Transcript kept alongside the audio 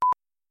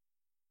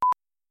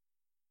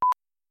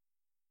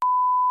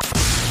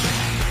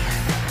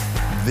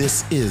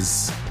This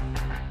is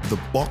the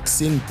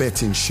Boxing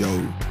Betting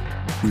Show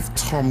with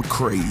Tom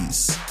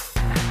Craze.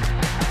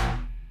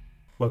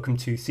 Welcome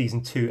to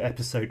Season 2,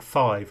 Episode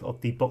 5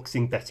 of the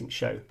Boxing Betting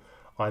Show.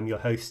 I'm your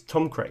host,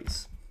 Tom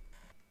Craze.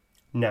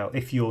 Now,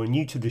 if you're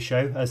new to the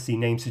show, as the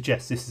name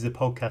suggests, this is a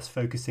podcast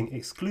focusing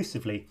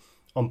exclusively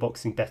on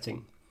boxing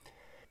betting.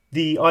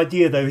 The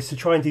idea, though, is to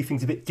try and do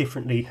things a bit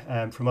differently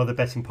from other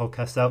betting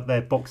podcasts out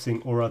there,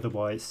 boxing or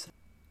otherwise.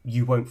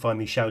 You won't find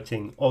me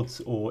shouting odds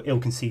or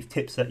ill-conceived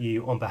tips at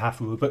you on behalf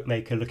of a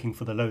bookmaker looking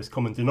for the lowest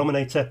common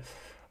denominator.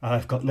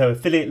 I've got no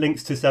affiliate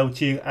links to sell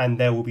to you, and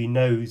there will be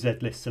no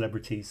Z-list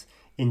celebrities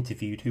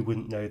interviewed who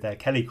wouldn't know their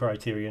Kelly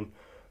criterion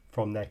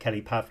from their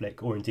Kelly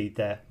Pavlik, or indeed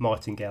their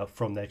martingale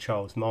from their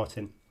Charles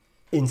Martin.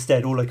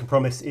 Instead, all I can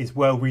promise is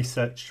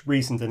well-researched,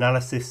 reasoned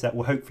analysis that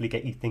will hopefully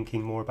get you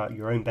thinking more about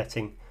your own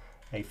betting,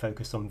 a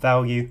focus on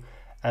value,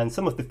 and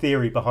some of the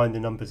theory behind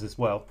the numbers as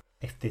well.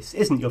 If this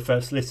isn't your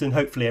first listen,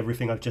 hopefully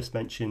everything I've just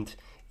mentioned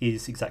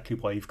is exactly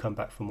why you've come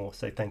back for more,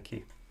 so thank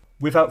you.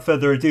 Without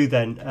further ado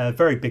then, a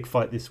very big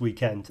fight this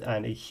weekend,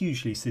 and a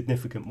hugely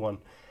significant one.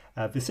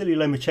 Vasily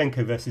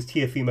Lomachenko versus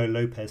Teofimo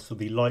Lopez for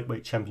the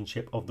lightweight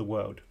championship of the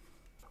world.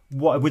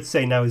 What I would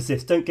say now is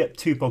this: don't get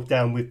too bogged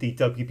down with the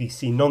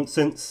WBC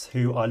nonsense,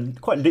 who are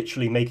quite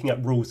literally making up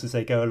rules as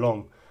they go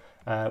along.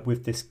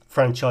 With this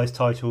franchise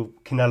title,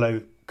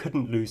 Canelo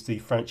couldn't lose the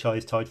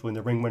franchise title in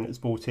the ring when it was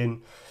brought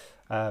in.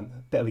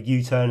 Bit of a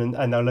U-turn,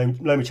 and now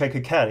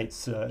Lomachenko can.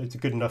 It's a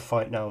good enough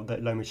fight now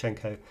that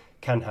Lomachenko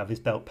can have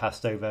his belt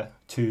passed over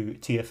to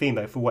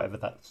Teofimo for whatever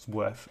that's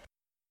worth.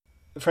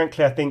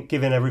 Frankly, I think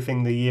given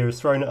everything the year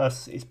has thrown at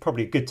us, it's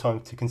probably a good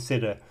time to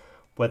consider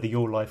whether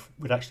your life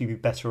would actually be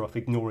better off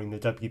ignoring the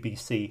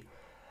WBC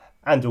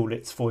and all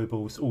its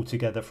foibles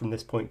altogether from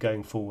this point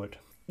going forward.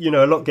 You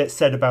know, a lot gets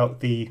said about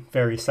the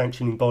various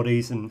sanctioning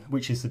bodies and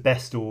which is the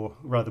best, or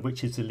rather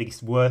which is the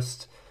least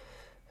worst.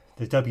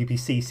 The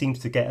WBC seems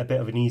to get a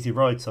bit of an easy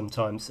ride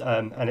sometimes,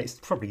 and it's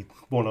probably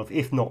one of,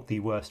 if not the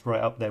worst,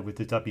 right up there with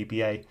the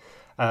WBA.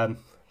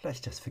 Let's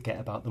just forget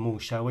about them all,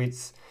 shall we?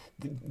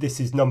 This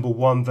is number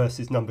 1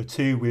 versus number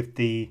 2 with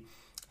the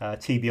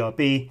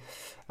TBRB.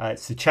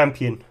 It's the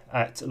champion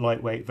at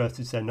lightweight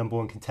versus their number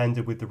 1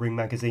 contender with the Ring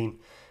magazine.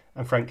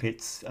 And frankly,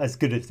 it's as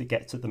good as it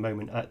gets at the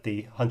moment at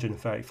the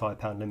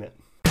 £135 limit.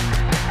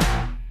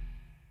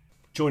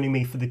 Joining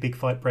me for the big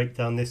fight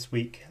breakdown this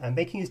week and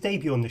making his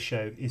debut on the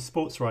show is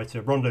sports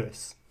writer Ron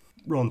Lewis.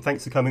 Ron,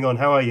 thanks for coming on.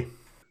 How are you?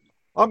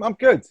 I'm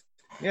good.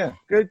 Yeah,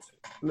 good.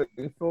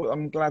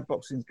 I'm glad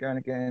boxing's going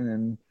again,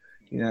 and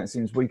you know, it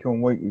seems week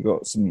on week we've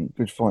got some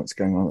good fights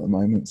going on at the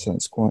moment, so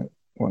it's quite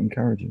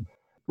encouraging.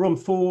 Ron,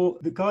 for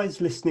the guys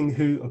listening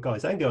or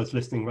guys and girls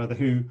listening rather,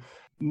 who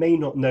may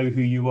not know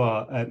who you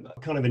are,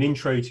 kind of an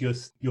intro to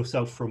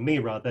yourself from me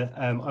rather,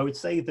 I would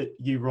say that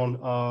you, Ron,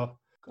 are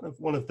kind of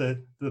one of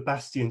the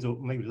bastions, or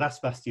maybe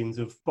last bastions,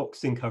 of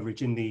boxing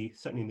coverage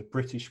certainly in the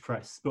British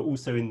press, but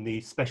also in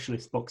the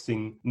specialist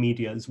boxing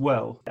media as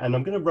well. And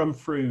I'm going to run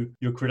through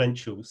your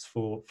credentials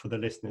for the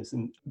listeners.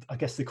 And I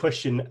guess the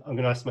question I'm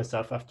going to ask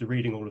myself after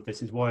reading all of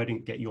this is why I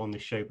didn't get you on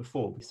this show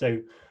before. So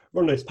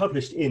Ron Lewis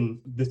published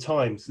in the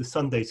Times, the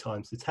Sunday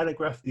Times, the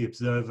Telegraph, the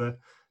Observer,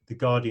 the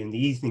Guardian,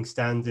 the Evening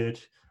Standard,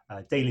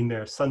 Daily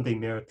Mirror, Sunday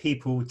Mirror,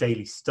 People,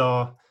 Daily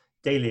Star,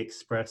 Daily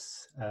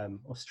Express,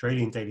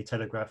 Australian Daily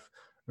Telegraph,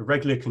 a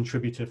regular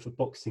contributor for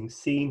Boxing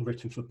Scene,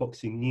 written for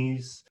Boxing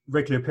News,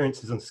 regular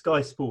appearances on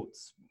Sky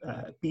Sports,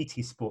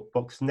 BT Sport,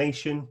 Box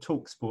Nation,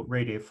 TalkSport,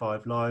 Radio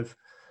 5 Live,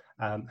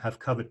 have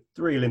covered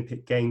 3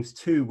 Olympic Games,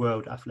 2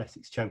 World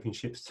Athletics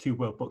Championships, 2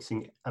 World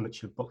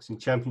Amateur Boxing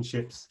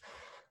Championships,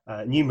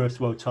 numerous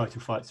world title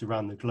fights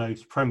around the globe,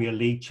 Premier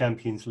League,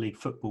 Champions League,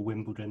 Football,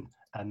 Wimbledon,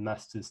 and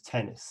Masters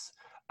Tennis.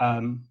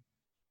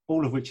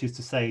 All of which is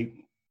to say,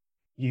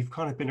 you've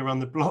kind of been around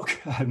the block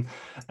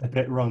a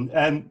bit, Ron.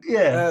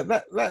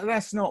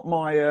 That's not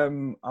my. I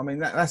mean,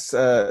 that's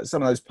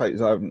some of those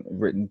papers I haven't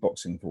written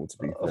boxing for, to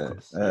be fair.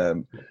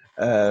 Of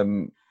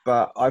course.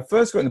 But I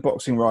first got into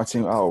boxing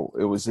writing.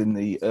 It was in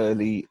the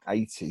early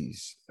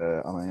 80s.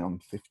 I mean, I'm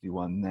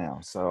 51 now,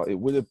 so it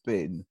would have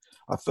been.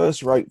 I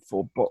first wrote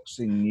for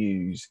Boxing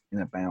News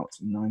in about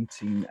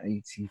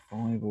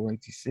 1985 or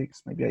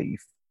 86, maybe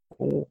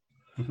 84,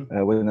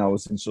 when I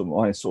was in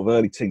my sort of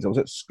early teens. I was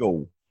at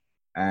school.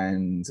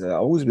 And I've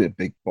always been a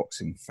big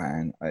boxing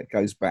fan. It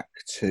goes back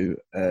to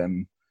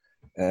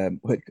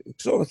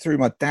sort of through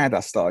my dad. I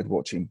started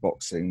watching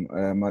boxing.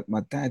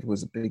 My dad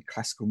was a big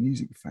classical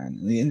music fan,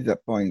 and he ended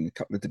up buying a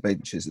couple of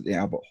debentures at the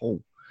Albert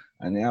Hall.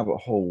 And the Albert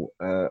Hall,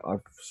 I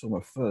saw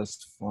my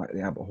first fight at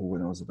the Albert Hall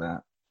when I was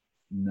about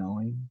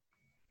 9,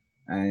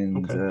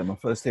 and my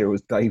first hero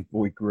was Dave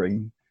Boy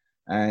Green.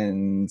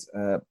 And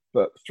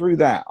but through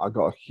that, I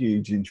got a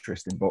huge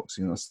interest in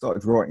boxing. I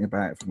started writing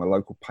about it for my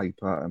local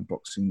paper and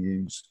Boxing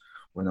News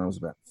when I was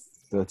about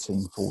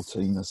 13,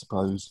 14, I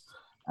suppose.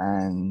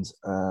 And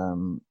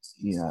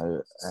you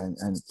know,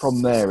 and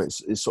from there,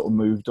 it's sort of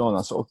moved on.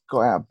 I sort of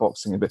got out of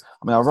boxing a bit.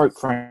 I mean, I wrote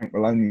Frank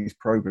Maloney's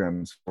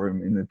programs for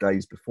him in the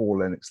days before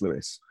Lennox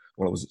Lewis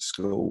while I was at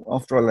school.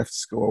 After I left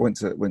school, I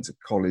went to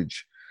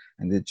college.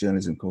 and did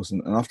journalism course.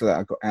 And after that,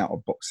 I got out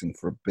of boxing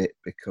for a bit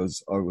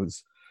because I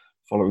was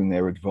following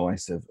their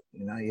advice of,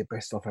 you're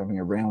best off having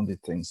a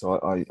rounded thing. So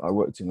I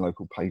worked in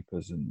local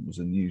papers and was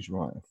a news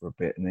writer for a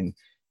bit, and then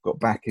got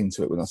back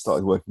into it when I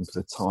started working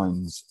for the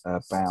Times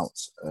about,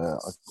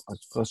 I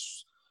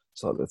first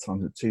started at the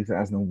Times in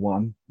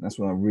 2001. That's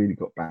when I really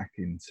got back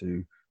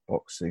into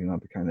boxing, and I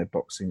became their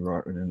boxing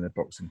writer and then their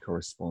boxing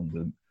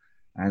correspondent.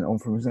 And on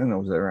from then, I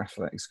was their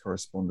athletics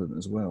correspondent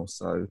as well.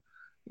 So,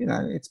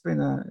 it's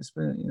been I've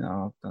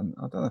done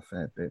a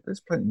fair bit. There's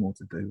plenty more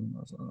to do.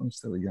 I'm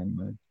still a young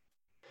man.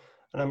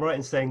 And I'm right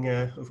in saying,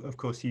 of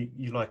course,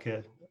 you like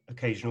a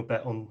occasional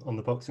bet on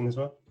the boxing as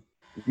well.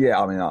 Yeah,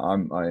 I mean,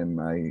 I am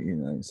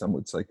a, some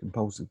would say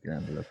compulsive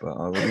gambler, but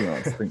I wouldn't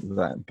like to think of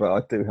that. But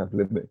I do have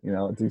limit,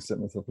 I do set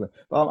myself limit.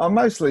 But I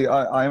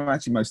am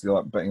actually mostly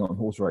like betting on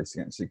horse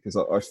racing, actually, because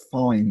I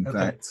find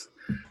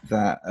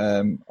that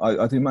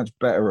I do much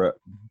better at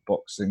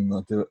boxing than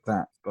I do at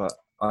that. But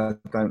I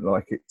don't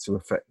like it to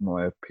affect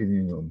my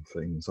opinion on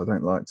things. I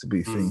don't like to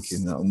be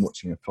thinking that I'm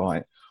watching a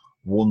fight,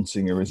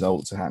 wanting a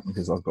result to happen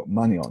because I've got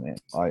money on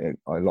it. I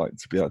like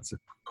to be able to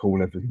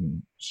call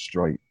everything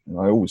straight, and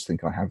I always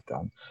think I have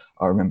done.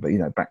 I remember,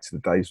 back to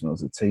the days when I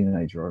was a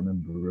teenager. I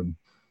remember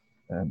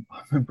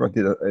I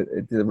did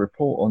a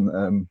report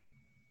on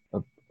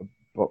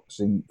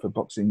boxing for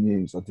Boxing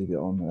News. I did it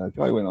on a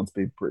guy who went on to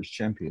be British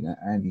champion,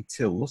 Andy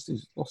Till, lost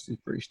his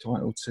British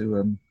title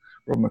to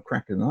Rob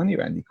McCracken. I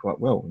knew Andy quite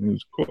well, and he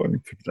was quite an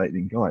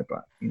intimidating guy,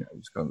 but he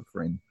was kind of a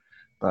friend.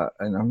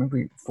 And I remember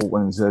he fought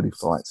one of his early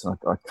fights, and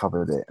I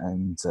covered it,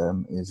 and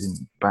he was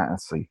in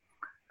Battersea.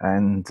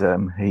 And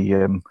he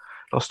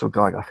lost to a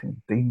guy, I think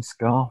Dean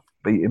Scarf,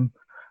 beat him.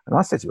 And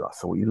I said to him, I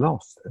thought you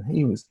lost. And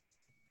he was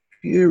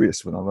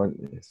furious when I wrote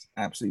this,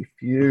 absolutely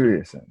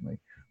furious at me.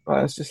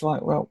 But it's just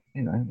like, well,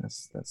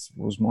 that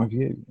was my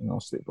view, and I'll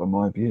stick by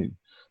my view.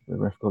 The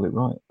ref got it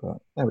right, but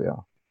there we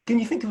are. Can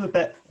you think of a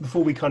bet,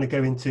 before we kind of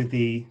go into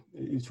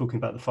talking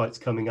about the fights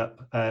coming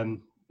up,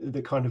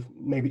 that kind of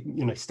maybe,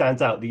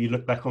 stands out that you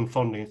look back on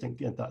fondly and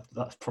think,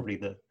 that's probably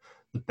the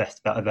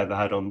best bet I've ever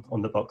had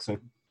on the boxing?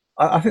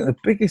 I think the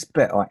biggest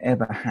bet I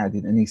ever had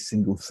in any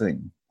single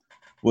thing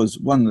was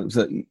one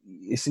that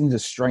it seems a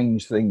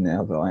strange thing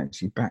now that I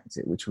actually backed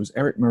it, which was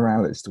Eric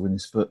Morales to win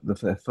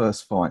their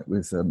first fight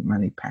with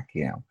Manny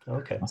Pacquiao.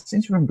 Okay. I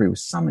seem to remember it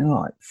was something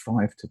like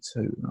 5-2,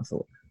 and I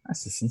thought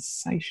that's a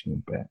sensational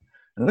bet.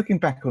 And looking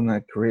back on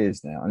their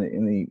careers now,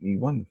 and he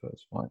won the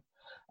first fight,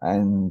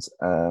 and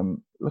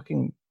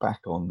looking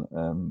back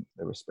on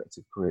their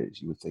respective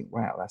careers, you would think,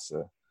 wow, that's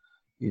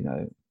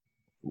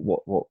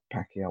what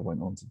Pacquiao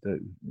went on to do.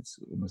 It's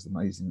almost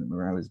amazing that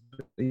Morales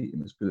beat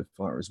him, as good a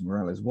fighter as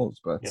Morales was.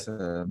 But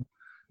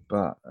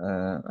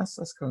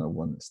that's kind of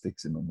one that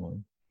sticks in my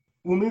mind.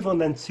 We'll move on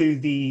then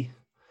to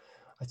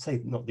I'd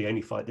say not the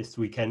only fight this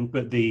weekend,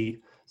 but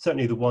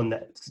certainly the one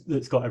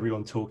that's got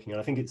everyone talking. And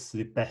I think it's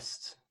the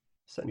best,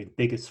 certainly the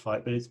biggest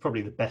fight, but it's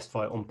probably the best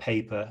fight on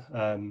paper.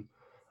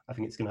 I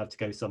think it's going to have to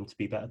go some to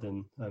be better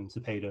than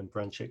Zepeda and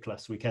Branchik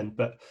last weekend.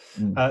 But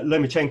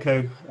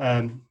Lomachenko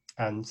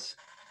and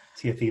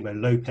Teofimo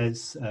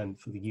Lopez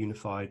for the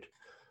unified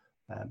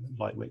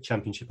lightweight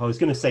championship. I was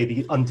going to say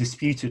the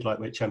undisputed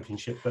lightweight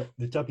championship, but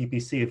the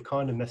WBC have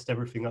kind of messed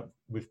everything up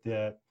with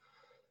their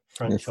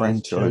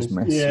franchise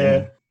mess.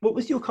 Yeah. What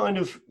was your kind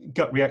of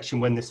gut reaction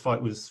when this fight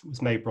was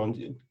made,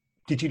 Bron?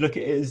 Did you look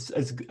at it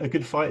as a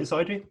good fight, as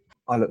I do?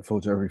 I look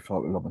forward to every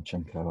fight with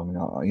Lomachenko. I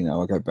mean,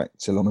 I go back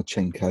to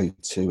Lomachenko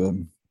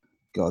to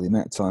the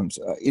amount of times.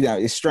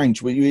 It's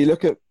strange when you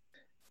look at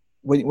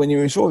when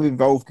you're sort of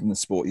involved in the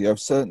sport. You have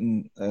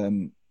certain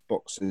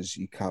boxers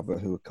you cover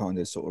who are kind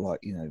of sort of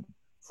like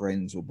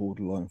friends or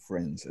borderline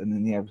friends, and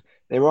then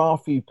there are a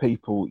few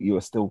people you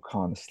are still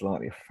kind of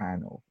slightly a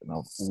fan of, and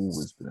I've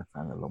always been a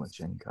fan of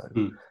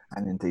Lomachenko,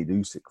 and indeed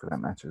Usyk for that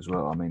matter as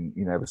well. I mean,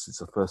 ever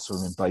since I first saw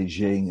him in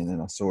Beijing, and then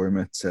I saw him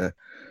at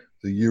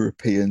the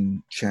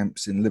European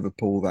champs in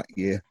Liverpool that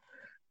year,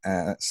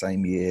 that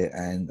same year,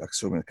 and I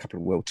saw him in a couple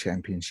of world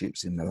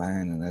championships in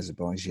Milan and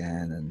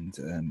Azerbaijan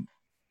and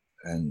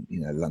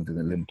London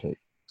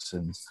Olympics,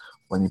 and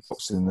when he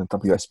boxed in the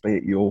WSB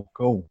at York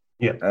Hall.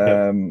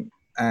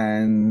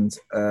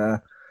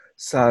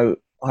 So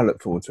I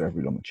look forward to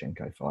every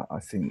Lomachenko fight. I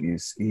think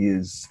he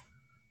is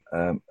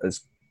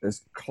as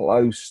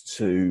close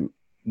to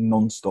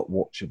non-stop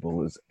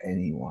watchable as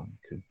anyone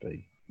could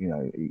be.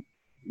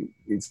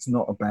 It's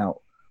not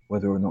about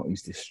whether or not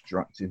he's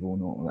destructive or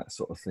not, or that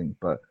sort of thing,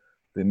 but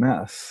the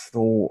amount of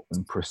thought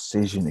and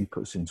precision he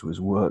puts into his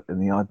work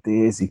and the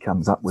ideas he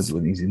comes up with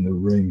when he's in the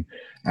ring.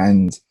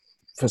 And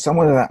for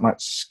someone with that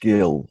much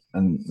skill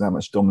and that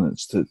much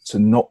dominance to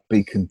not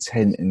be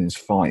content in his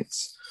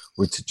fights,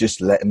 or to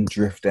just let him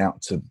drift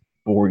out to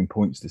boring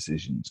points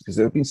decisions, because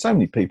there have been so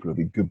many people who have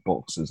been good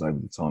boxers over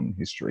the time in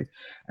history,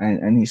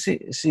 and you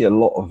see a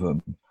lot of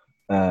them,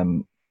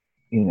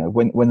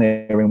 when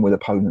they're in with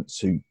opponents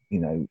who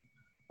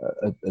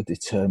are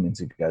determined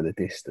to go the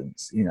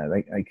distance,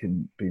 they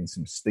can be in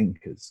some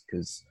stinkers,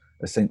 because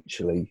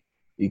essentially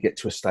you get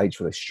to a stage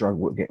where they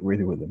struggle to get rid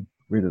of them.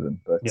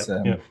 But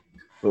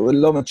But with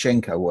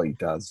Lomachenko, what he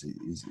does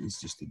is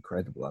just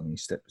incredible. I mean,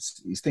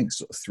 he thinks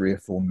sort of 3 or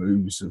 4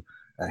 moves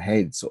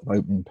ahead, sort of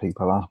opening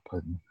people up,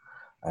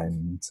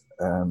 and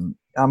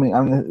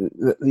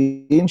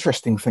the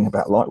interesting thing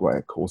about lightweight,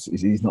 of course,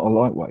 is he's not a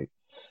lightweight,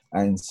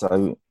 and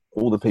so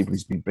all the people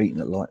he's been beating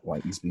at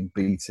lightweight, he's been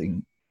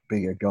beating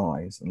bigger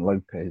guys, and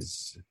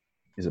Lopez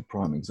is a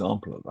prime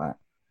example of that,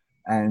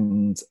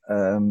 and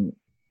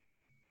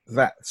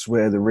that's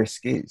where the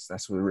risk is. I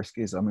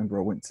remember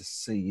I went to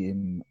see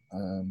him.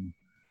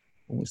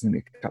 It was nearly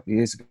a couple of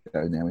years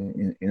ago now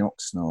in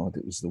Oxnard.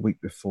 It was the week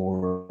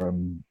before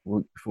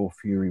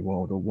Fury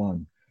Wilder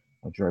won.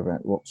 I drove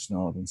out to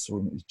Oxnard and saw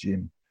him at his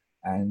gym,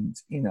 and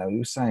he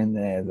was saying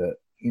there that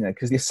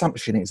because the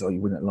assumption is, you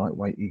win at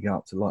lightweight, you go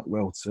up to light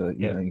welter,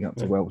 you go up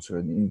to welter,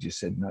 and he just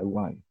said no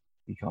way,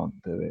 he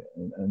can't do it,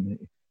 and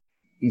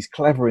he's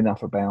clever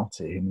enough about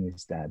it, him and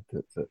his dad,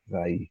 that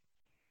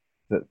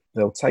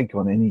they'll take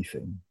on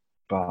anything,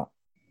 but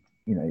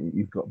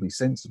you've got to be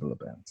sensible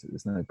about it.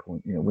 There's no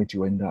point, where do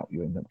you end up?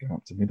 You end up going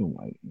up to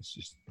middleweight. It's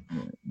just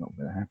not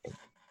going to happen.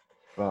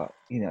 But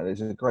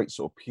there's a great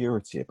sort of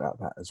purity about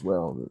that as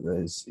well. That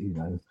there's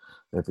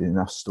there've been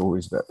enough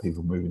stories about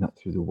people moving up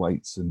through the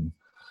weights and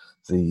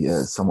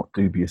the somewhat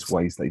dubious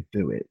ways they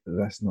do it. But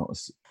that's not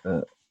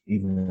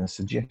even a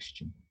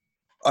suggestion.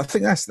 I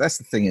think that's the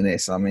thing in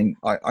this. I mean,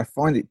 I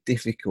find it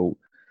difficult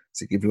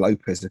to give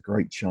Lopez a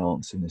great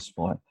chance in this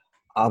fight,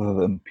 other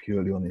than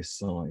purely on his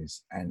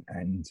size and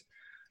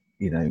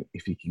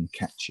if he can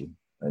catch him.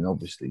 And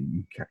obviously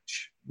you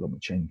catch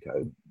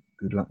Lomachenko,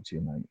 good luck to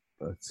you, mate.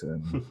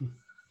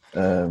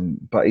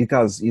 But he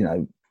does,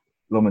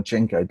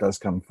 Lomachenko does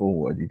come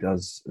forward. He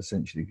does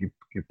essentially give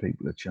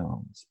people a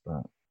chance,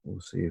 but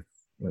we'll see if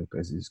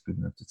Lopez is good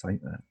enough to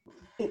take that.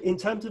 In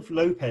terms of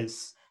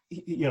Lopez,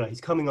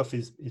 he's coming off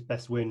his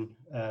best win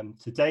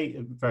to date,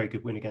 a very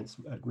good win against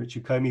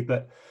Richard Comey,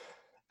 but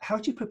how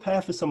do you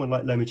prepare for someone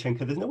like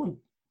Lomachenko? There's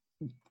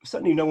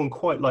certainly no one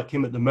quite like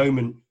him at the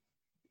moment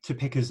to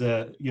pick as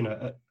a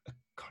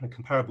kind of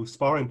comparable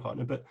sparring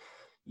partner. But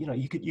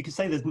you could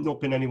say there's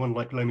not been anyone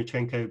like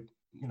Lomachenko,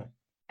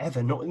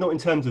 ever. Not in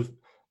terms of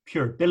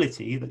pure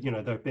ability. That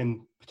there have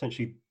been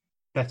potentially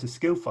better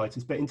skill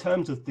fighters, but in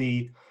terms of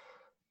the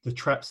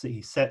traps that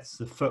he sets,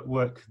 the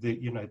footwork,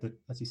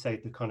 as you say,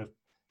 the kind of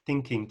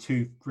thinking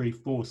 2, 3,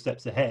 4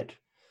 steps ahead.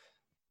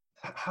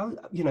 How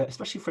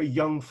especially for a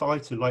young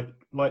fighter like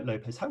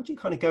Lopez, how do you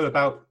kind of go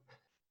about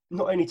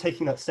not only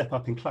taking that step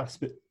up in class,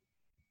 but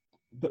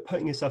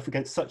putting yourself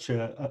against such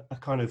a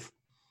kind of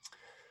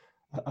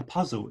a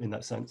puzzle in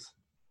that sense?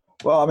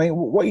 Well, I mean,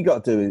 what you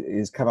got to do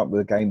is come up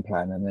with a game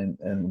plan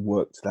and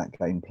work to that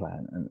game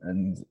plan.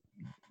 And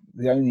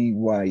the only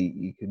way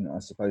you can, I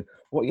suppose,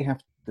 what you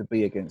have to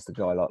be against a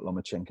guy like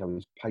Lomachenko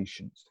is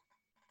patience,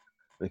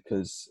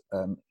 because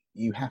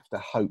you have to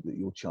hope that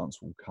your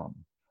chance will come.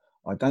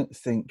 I don't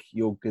think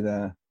you're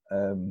gonna.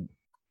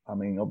 I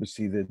mean,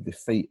 obviously the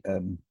defeat.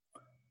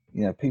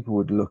 People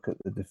would look at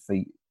the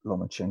defeat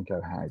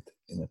Lomachenko had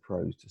in the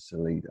pros to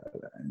Salido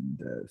and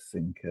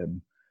think,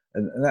 and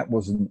that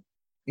wasn't.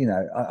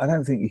 I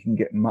don't think you can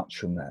get much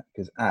from that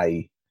because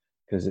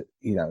it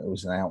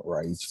was an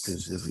outrage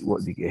because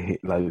what did he get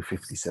hit low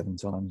 57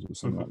 times or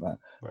something like that.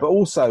 Right. But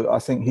also, I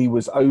think he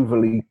was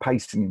overly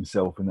pacing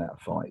himself in that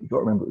fight. You've got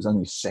to remember it was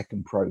only his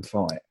second pro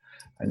fight,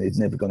 and he'd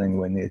never gone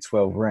anywhere near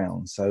 12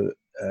 rounds. So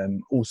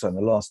also in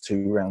the last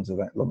 2 rounds of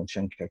that,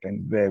 Lomachenko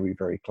came very,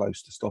 very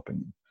close to stopping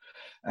him.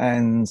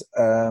 And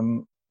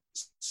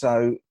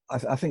so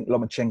I think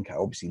Lomachenko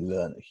obviously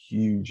learned a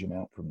huge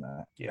amount from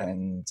that. Yeah.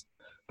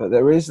 But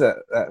there is that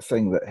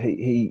thing that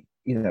he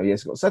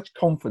has got such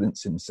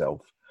confidence in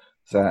himself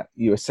that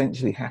you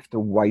essentially have to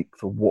wait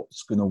for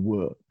what's going to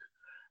work.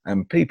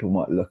 And people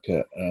might look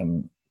at,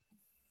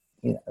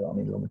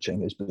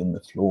 Lomachenko's been on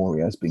the floor,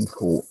 he has been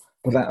caught.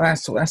 But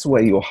that's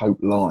where your hope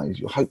lies.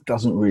 Your hope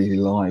doesn't really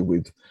lie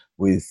with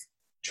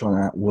trying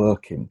to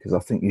outwork him, because I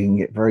think you can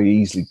get very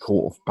easily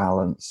caught off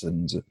balance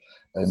and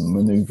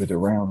manoeuvred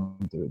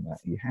around doing that.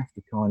 You have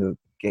to kind of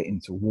get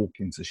him to walk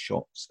into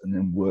shots and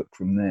then work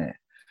from there.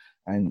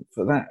 And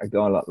for that, a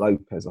guy like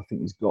Lopez, I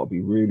think he's got to be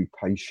really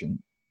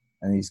patient,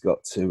 and he's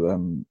got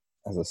to,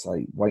 as I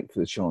say, wait for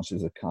the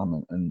chances to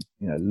come and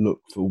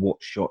look for what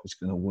shot is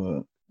going to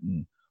work.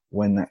 And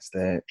when that's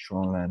there,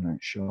 try and land that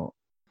shot.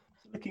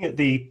 Looking at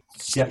the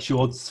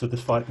actual odds for the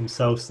fight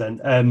themselves then,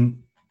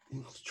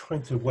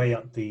 trying to weigh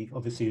up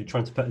obviously you're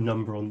trying to put a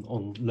number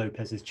on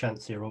Lopez's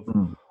chance here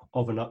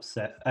of an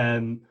upset.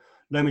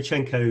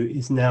 Lomachenko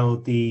is now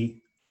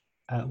the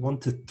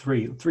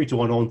 3 to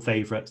 1 on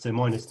favourite, so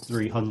minus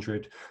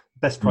 300.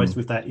 Best price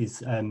with that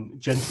is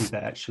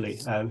GentleBet actually,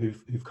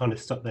 who've kind of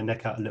stuck their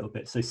neck out a little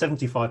bit. So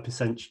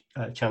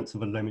 75% chance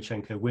of a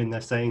Lomachenko win.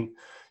 They're saying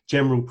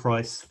general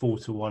price 4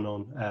 to 1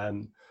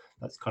 on.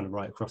 That's kind of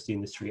right across the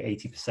industry,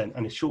 80%,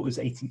 and as short as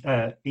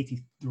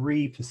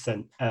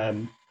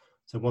 83%.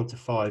 So 1 to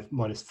 5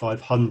 minus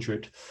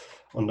 500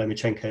 on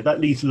Lomachenko. That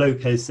leaves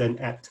Lopez then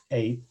at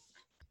a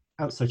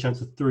outside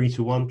chance of 3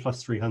 to 1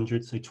 plus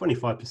 300. So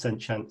 25%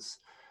 chance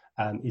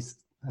is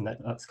and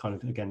that's kind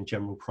of, again, a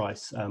general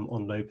price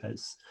on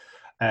Lopez.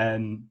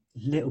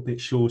 Little bit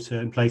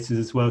shorter in places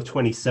as well,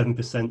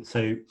 27%,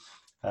 so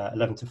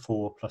 11 to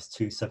 4 plus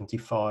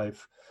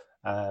 275,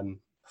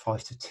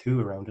 5 to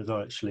 2 around as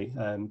well, actually,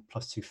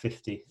 plus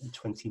 250 and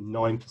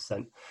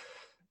 29%.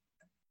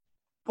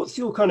 What's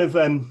your kind of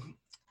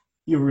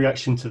your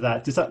reaction to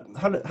that?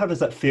 How does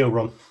that feel,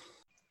 Ron?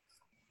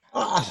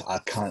 I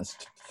can't.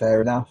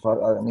 Fair enough.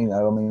 I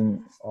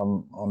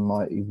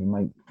might even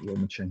make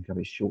Lomachenko a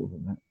bit shorter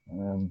than that.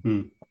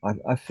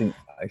 I think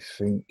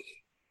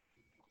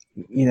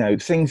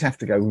things have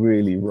to go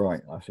really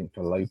right, I think,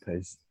 for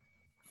Lopez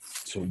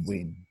to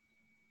win,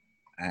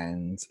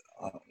 and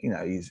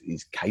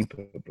he's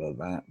capable of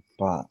that.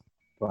 But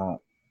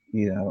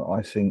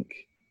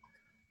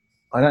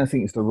I don't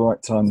think it's the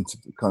right time to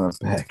kind of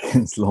bet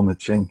against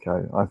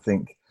Lomachenko. I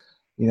think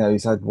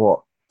he's had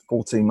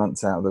 14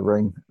 months out of the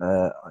ring.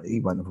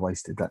 He won't have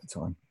wasted that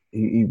time.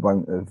 He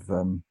won't have.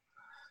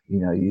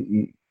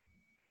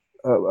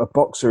 A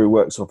boxer who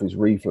works off his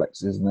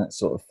reflexes and that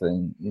sort of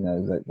thing.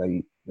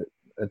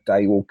 A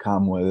day will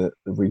come where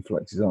the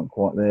reflexes aren't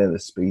quite there, the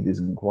speed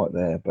isn't quite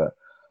there. But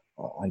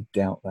I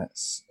doubt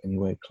that's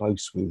anywhere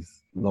close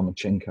with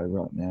Lomachenko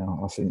right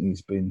now. I think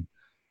he's been,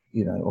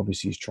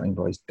 obviously he's trained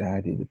by his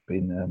dad. He'd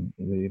been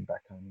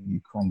back home in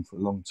Ukraine for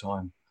a long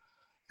time.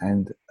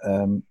 And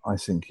I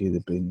think he'd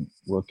have been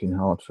working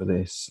hard for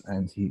this,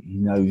 and he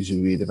knows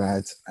who he'd have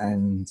had,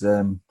 and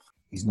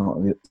he's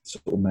not the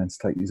sort of man to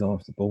take his eye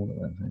off the ball, I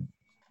don't think.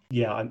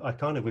 Yeah, I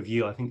kind of with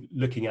you. I think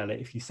looking at it,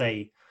 if you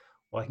say,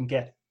 well, I can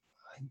get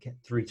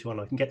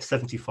 3-1, I can get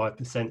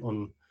 75%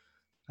 on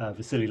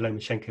Vasily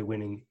Lomachenko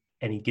winning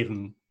any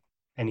given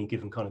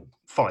kind of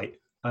fight.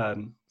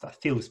 That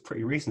feels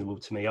pretty reasonable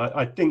to me.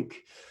 I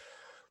think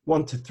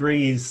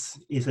 1-3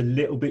 is a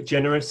little bit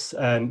generous.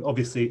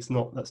 Obviously,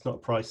 that's not a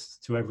price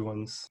to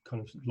everyone's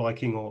kind of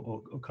liking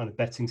or kind of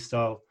betting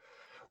style.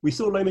 We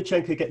saw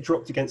Lomachenko get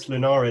dropped against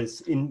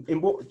Linares in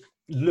what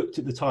looked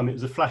at the time, it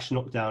was a flash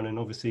knockdown, and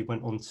obviously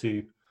went on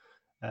to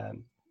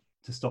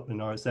stop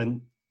Linares.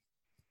 Then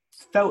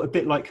felt a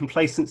bit like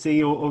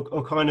complacency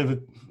or kind of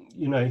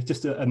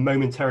just a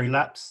momentary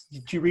lapse.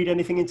 Did you read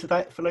anything into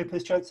that for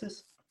Lopez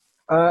chances?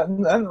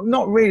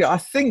 Not really. I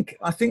think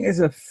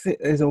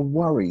there's a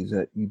worry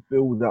that you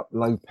build up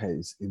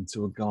Lopez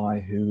into a guy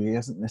who he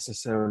hasn't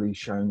necessarily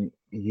shown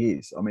he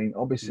is. I mean,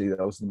 obviously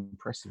that was an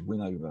impressive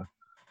win over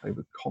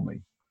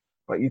Commey,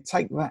 but you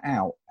take that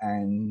out,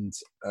 and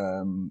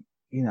and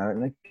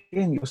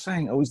again you're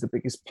saying, he's the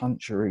biggest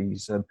puncher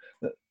he's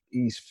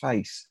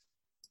faced.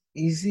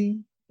 Is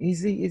he?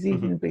 Is he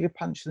even a bigger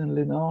puncher than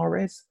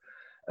Linares?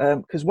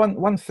 Because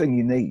one thing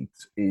you need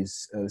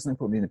is there's no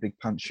point being a big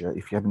puncher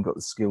if you haven't got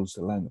the skills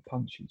to land the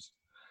punches.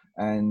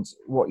 And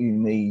what you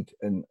need,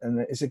 and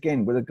it's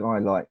again with a guy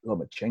like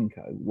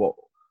Lomachenko, what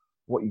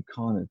you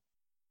kind of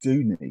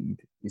do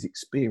need is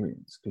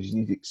experience, because you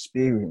need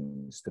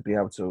experience to be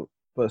able to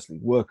firstly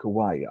work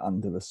away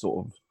under the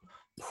sort of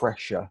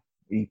pressure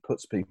he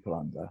puts people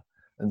under,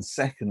 and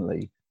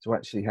secondly to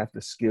actually have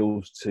the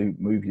skills to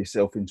move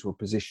yourself into a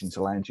position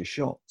to land your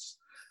shots.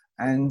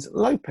 And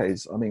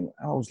Lopez, I mean,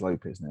 how old's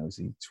Lopez now? Is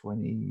he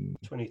 20?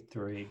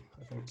 23,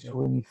 I think. Yeah.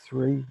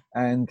 23.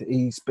 And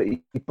he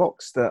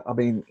boxed at, I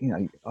mean,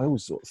 I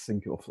always sort of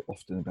think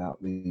often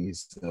about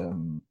these,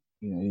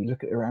 you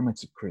look at their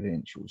amateur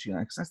credentials,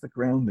 because that's the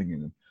grounding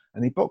in them.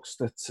 And he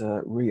boxed at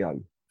Rio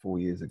 4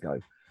 years ago.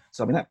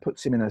 So, I mean, that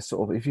puts him in a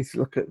sort of, if you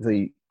look at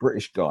the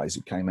British guys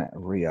who came out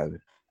of Rio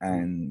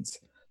and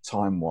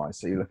time-wise,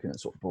 so you're looking at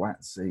sort of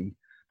Boazzi,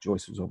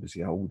 Joyce was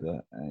obviously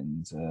older,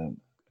 and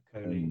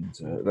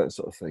that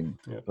sort of thing.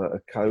 Yeah.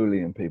 But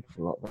Coley and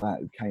people like that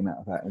who came out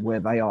of that and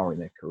where they are in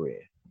their career,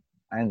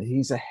 and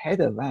he's ahead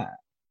of that.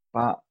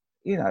 But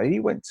he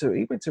went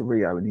to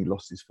Rio and he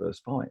lost his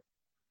first fight,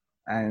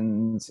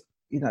 and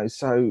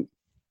so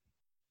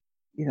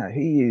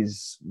he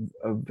is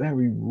a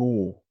very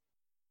raw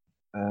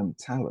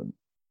talent.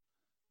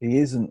 He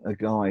isn't a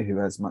guy who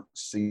has much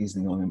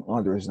seasoning on him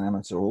either as an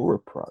amateur or a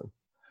pro,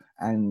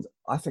 and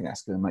I think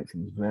that's going to make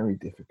things very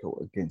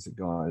difficult against a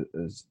guy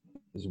as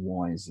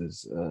wise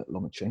as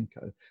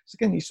Lomachenko. So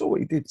again, you saw what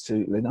he did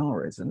to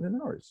Linares, and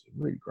Linares is a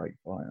really great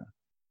fighter.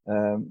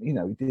 He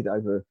did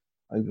over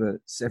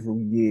several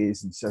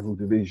years and several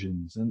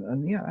divisions,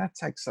 and that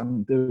takes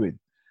some doing.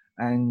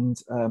 And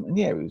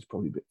he was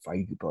probably a bit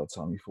faded by the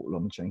time he fought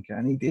Lomachenko,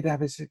 and he did have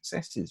his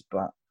successes,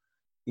 but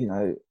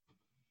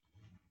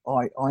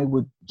I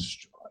would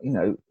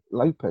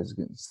Lopez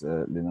against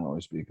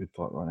Linares would be a good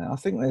fight right now. I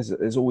think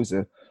there's always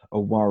a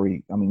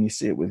worry. I mean, you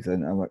see it with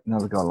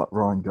another guy like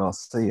Ryan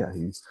Garcia,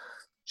 who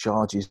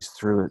charges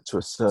through it to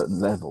a certain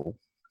level,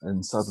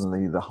 and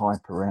suddenly the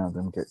hype around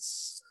him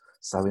gets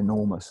so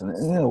enormous. And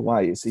in a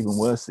way, it's even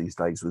worse these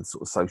days with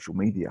sort of social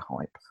media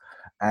hype.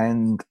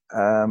 And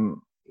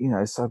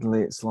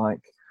suddenly it's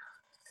like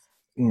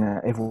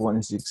everyone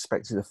is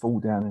expected to fall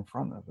down in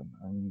front of them.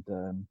 And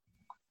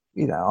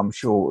I'm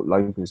sure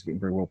Lopez is getting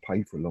very well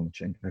paid for a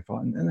Lomachenko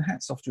fight, and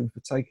hats off to him for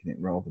taking it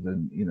rather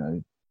than,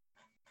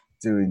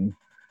 doing,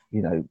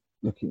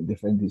 looking to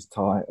defend his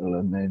title,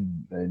 and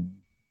then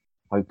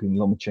hoping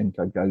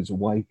Lomachenko goes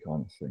away,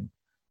 kind of thing.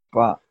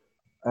 But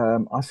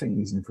I think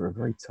he's in for a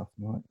very tough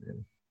night,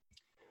 really.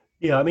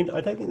 Yeah, I mean, I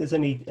don't think there's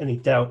any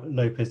doubt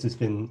Lopez has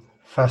been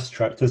fast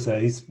tracked, has there?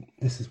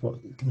 This is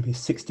what going to be his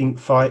 16th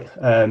fight.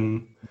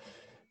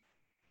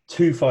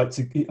 Two fights.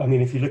 I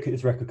mean, if you look at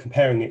his record,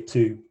 comparing it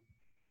to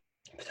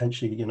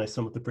potentially,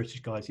 some of the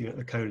British guys,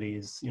 Okoli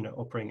is,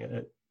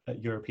 operating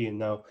at European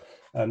now.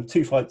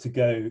 2 fights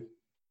ago,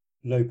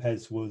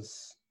 Lopez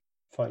was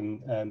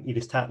fighting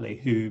Edis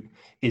Tatley, who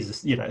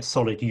is, a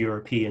solid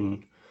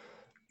European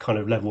kind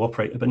of level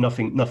operator, but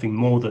nothing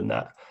more than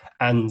that.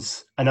 And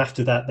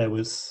after that, there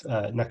was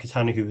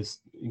Nakatani, who was,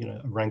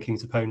 a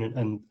rankings opponent,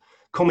 and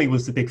Commey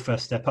was the big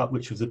first step up,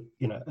 which was a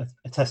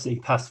test that he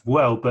passed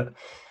well, but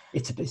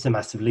it's a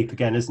massive leap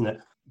again, isn't it?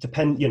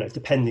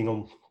 Depending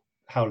on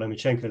how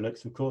Lomachenko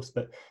looks, of course,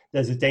 but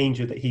there's a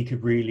danger that he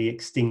could really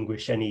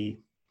extinguish any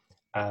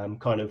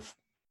kind of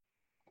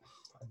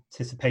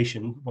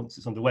anticipation once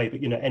it's underway,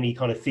 but any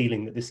kind of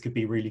feeling that this could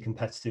be really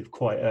competitive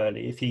quite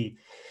early. If he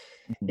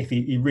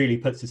really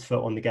puts his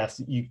foot on the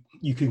gas,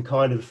 you can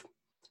kind of,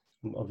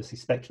 I'm obviously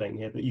speculating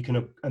here, but you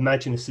can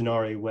imagine a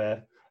scenario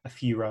where a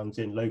few rounds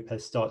in,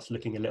 Lopez starts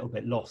looking a little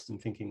bit lost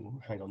and thinking,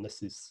 hang on,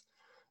 this is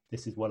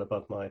well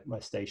above my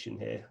station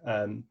here,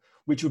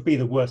 which would be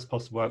the worst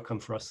possible outcome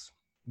for us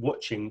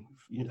watching,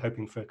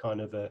 hoping for kind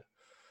of a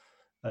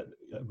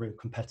real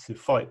competitive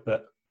fight.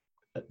 But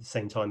at the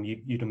same time,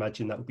 you'd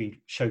imagine that would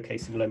be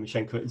showcasing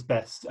Lomachenko at his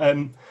best.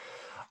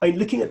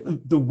 Looking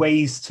at the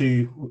ways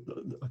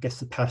to, I guess,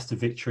 the path to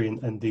victory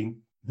and the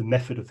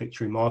method of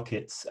victory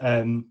markets,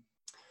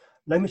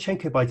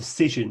 Lomachenko by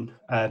decision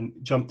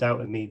jumped out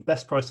at me. The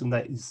best price on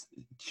that is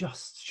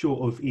just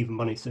short of even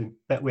money. So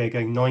Betway are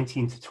going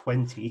 19 to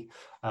 20,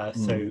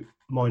 so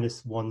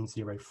minus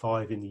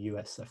 105 in the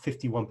US, so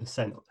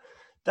 51%.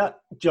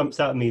 That jumps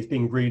out at me as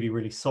being really,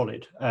 really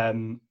solid.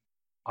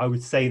 I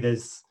would say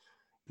there's,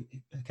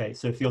 okay,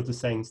 so if the odds are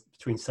saying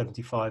between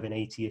 75 and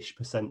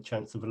 80-ish%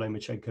 chance of a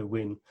Lomachenko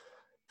win,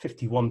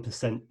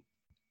 51%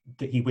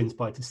 that he wins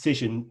by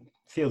decision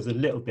feels a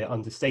little bit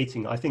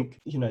understating. I think,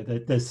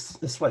 there's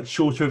a slightly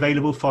shorter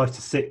available, 5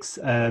 to 6,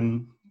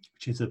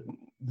 which is the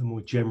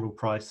more general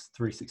price,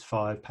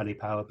 365, Paddy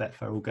Power,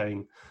 Betfair all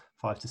going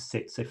 5 to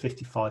 6, so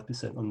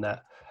 55% on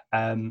that.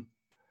 I'm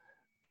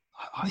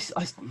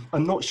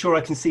not sure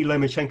I can see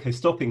Lomachenko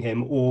stopping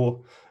him,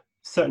 or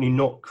certainly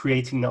not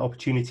creating that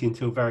opportunity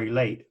until very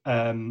late.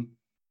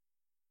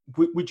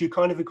 Would you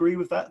kind of agree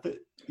with that?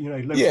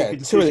 Yeah,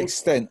 to an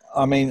extent.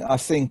 I mean, I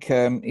think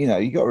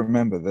you got to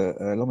remember that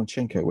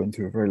Lomachenko went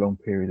through a very long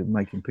period of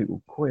making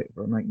people quit,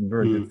 but making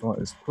very good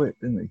fighters quit,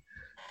 didn't he?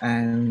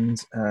 And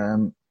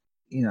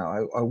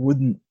I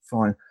wouldn't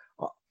find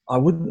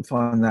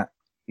that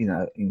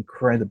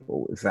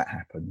incredible if that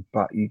happened.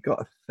 But you got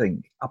to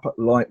think up at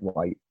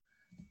lightweight.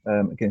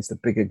 Against a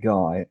bigger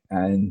guy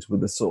and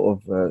with a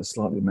sort of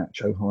slightly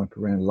macho hype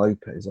around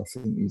Lopez, I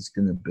think he's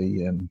going to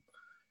be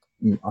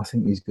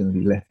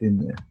left in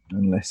there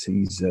unless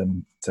he's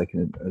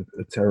taken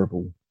a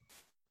terrible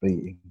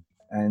beating.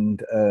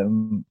 And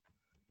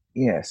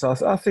so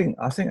I think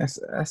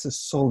that's a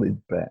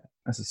solid bet.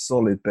 That's a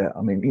solid bet.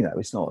 I mean,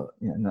 it's not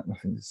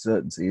nothing's a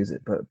certainty, is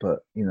it?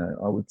 But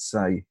I would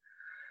say,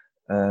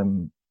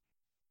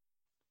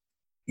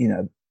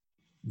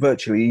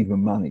 virtually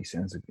even money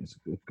sounds is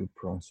a good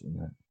price on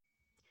that.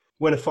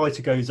 When a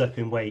fighter goes up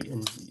in weight,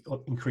 and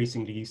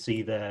increasingly you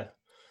see their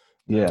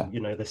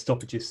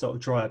stoppages sort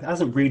of dry up. It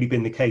hasn't really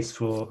been the case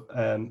for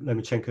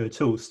Lomachenko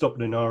at all. Stopped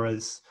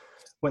Linares,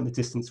 went the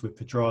distance with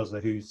Pedraza,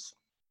 who's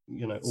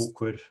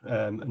awkward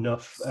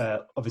enough.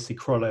 Obviously,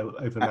 Crollo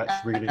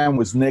overmatched really, and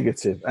was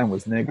negative. I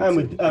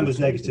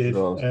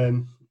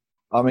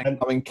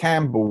mean,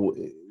 Campbell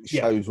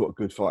shows what a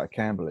good fighter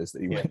Campbell is,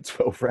 that he went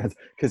 12 rounds.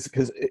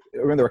 Because I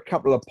remember a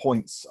couple of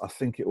points, I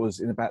think it was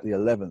in about the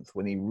 11th,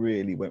 when he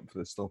really went for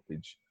the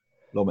stoppage,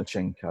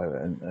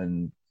 Lomachenko,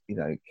 and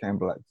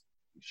Campbell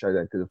showed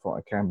how good a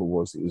fighter Campbell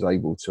was. He was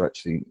able to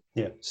actually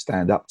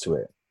stand up to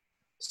it.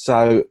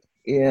 So,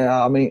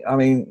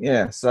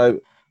 so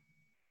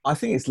I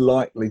think it's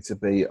likely to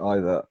be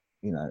either,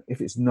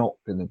 if it's not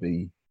going to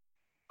be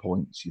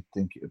points, you'd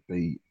think it would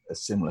be a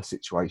similar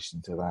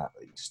situation to that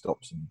he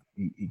stops and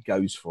he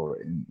goes for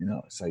it in,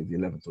 say the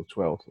 11th or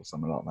 12th or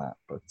something like that.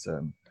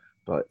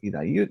 But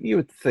you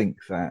would think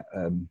that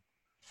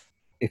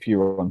if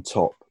you're on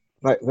top,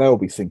 they'll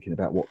be thinking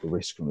about what the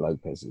risk from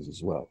Lopez is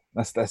as well.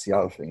 That's the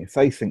other thing. If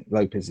they think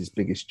Lopez's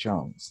biggest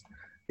chance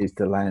is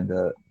to land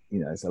a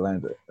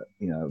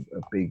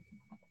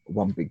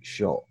big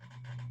shot,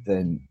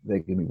 then they're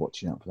going to be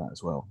watching out for that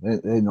as well.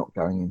 They're not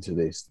going into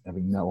this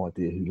having no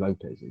idea who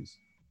Lopez is.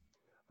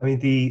 I mean,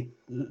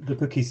 the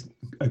bookies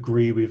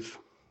agree with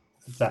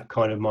that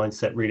kind of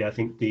mindset, really. I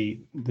think the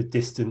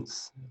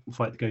distance, the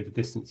fight to go the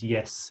distance,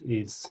 yes,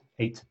 is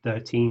 8 to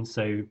 13,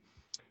 so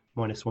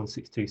minus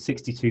 162,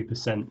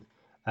 62%.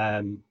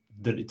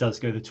 That it does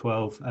go to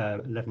 12,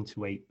 11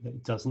 to 8 that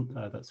it doesn't.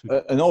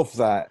 And of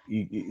that,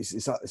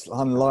 it's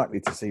unlikely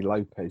to see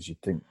Lopez,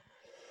 you'd think,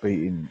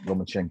 beating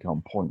Lomachenko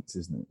on points,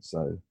 isn't it?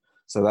 So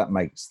that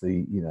makes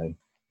the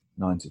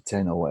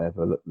 9-10 or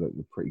whatever look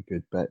a pretty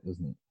good bet,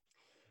 doesn't it?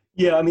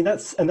 Yeah, I mean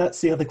that's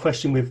the other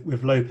question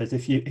with Lopez.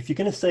 If you're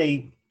going to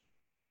say,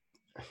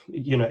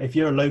 if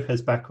you're a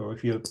Lopez backer, or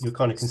if you're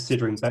kind of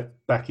considering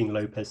backing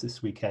Lopez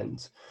this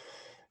weekend,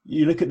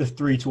 you look at the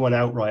 3-1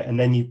 outright, and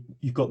then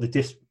you've got the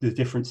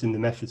difference in the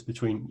methods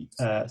between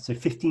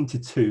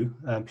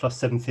 15-2 plus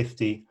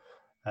 750,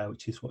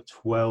 which is what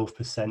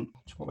 12%.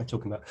 What am I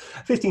talking about?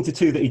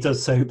 15-2 that he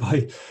does so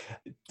by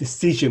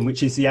decision,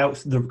 which is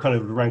the kind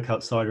of rank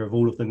outsider of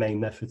all of the main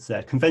methods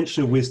there.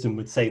 Conventional wisdom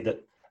would say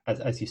that,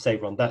 as you say,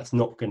 Ron, that's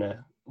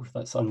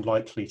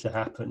unlikely to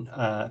happen.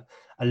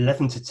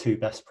 11-2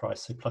 best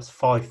price, so plus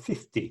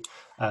 550,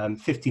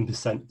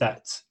 15%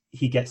 that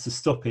he gets the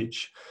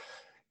stoppage.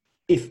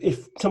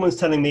 If someone's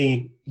telling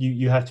me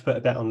you have to put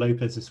a bet on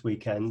Lopez this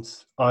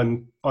weekend,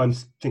 I'm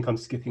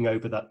skipping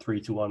over that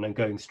 3-1 and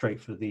going straight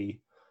for the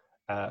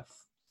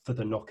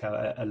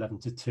knockout at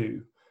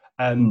 11-2.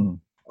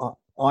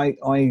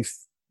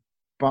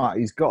 But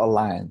he's got to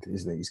land,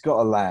 isn't he? He's got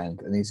to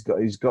land, and he's got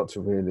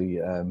to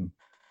really,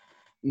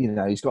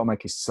 he's got to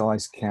make his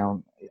size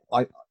count.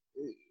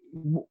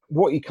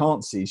 What you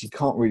can't see is you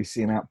can't really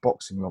see him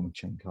outboxing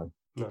Lomachenko.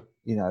 No.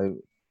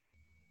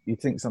 You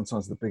think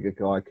sometimes the bigger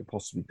guy could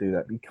possibly do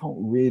that, but you can't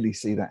really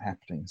see that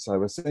happening.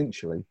 So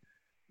essentially,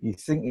 you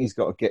think he's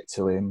got to get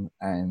to him,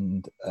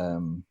 and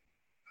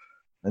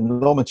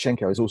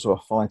Lomachenko is also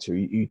a fighter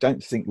you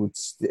don't think would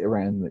sit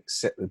around and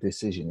accept the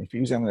decision. If he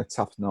was having a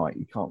tough night,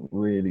 you can't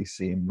really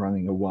see him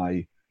running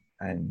away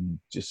and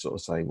just sort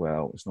of say,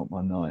 well, it's not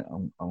my night,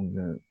 I'm going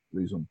to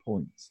lose on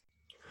points.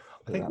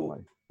 I think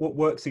what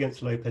works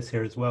against Lopez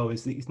here as well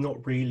is that he's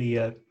not really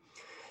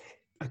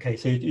okay,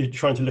 so you're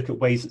trying to look at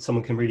ways that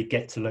someone can really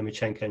get to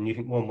Lomachenko, and you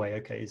think one way,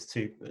 is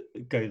to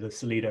go the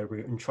Salido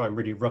route and try and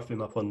really rough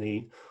him up on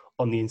the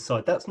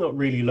inside. That's not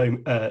really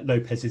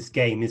Lopez's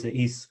game, is it?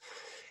 He sits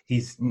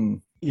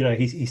not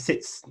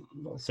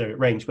necessarily at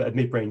range, but at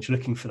mid-range,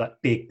 looking for that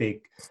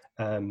big,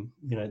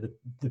 the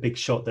big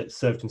shot that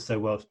served him so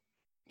well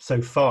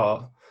so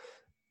far.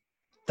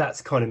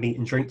 That's kind of meat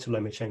and drink to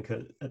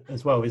Lomachenko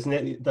as well, isn't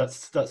it?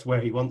 That's where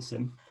he wants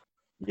him.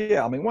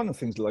 Yeah, I mean, one of the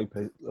things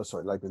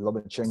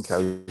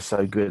Lomachenko is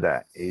so good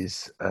at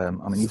is,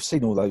 you've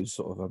seen all those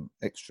sort of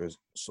extra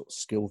sort of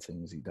skill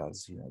things he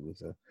does,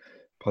 with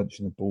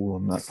punching the ball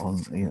on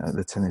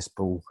the tennis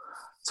ball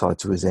tied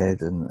to his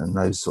head and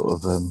those sort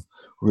of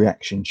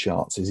reaction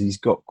charts. Is he's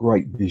got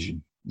great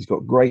vision. He's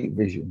got great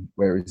vision,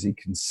 whereas he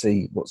can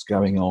see what's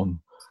going on,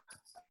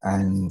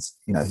 and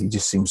he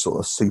just seems sort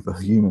of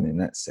superhuman in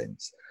that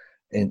sense,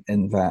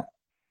 in that.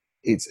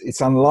 It's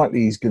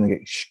unlikely he's going to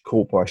get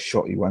caught by a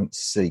shot he won't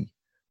see.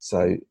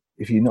 So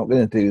if you're not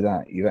going to do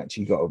that, you've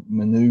actually got to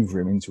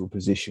maneuver him into a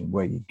position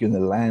where you're going to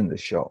land the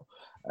shot.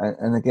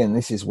 And again,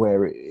 this is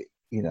where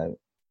Lopez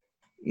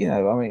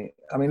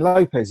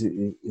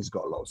has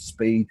got a lot of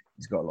speed.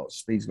 He's got a lot of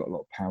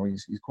power.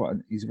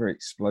 He's a very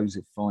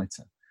explosive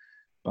fighter,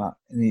 but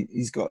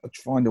he's got to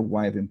find a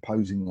way of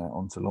imposing that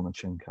onto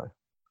Lomachenko,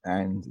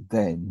 and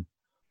then.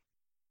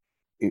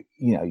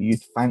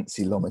 You'd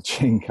fancy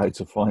Lomachenko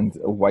to find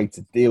a way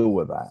to deal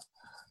with that,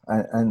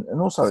 and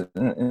also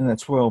in a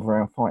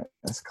 12-round fight,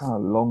 that's kind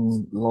of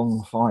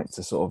long fight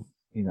to sort of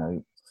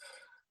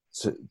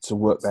to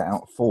work that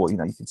out for. You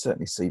can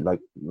certainly see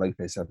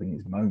Lopez having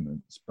his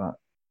moments, but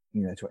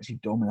to actually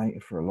dominate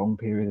it for a long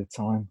period of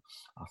time,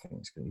 I think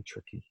it's going to be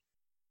tricky.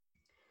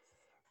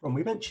 Ron,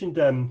 we mentioned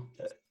a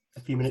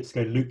few minutes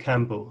ago Luke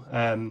Campbell.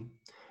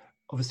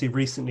 Obviously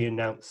recently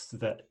announced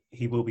that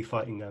he will be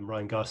fighting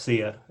Ryan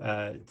Garcia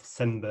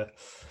December.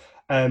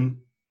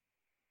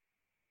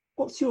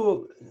 What's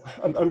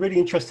I'm really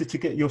interested to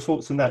get your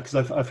thoughts on that,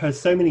 because I've heard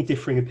so many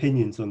differing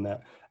opinions on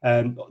that.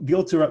 The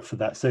odds are up for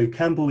that. So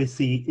Campbell is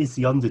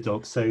the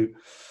underdog. So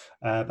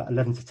about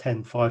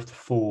 11-10,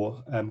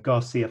 5-4.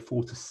 Garcia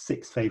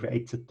 4-6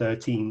 favourite,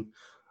 8-13.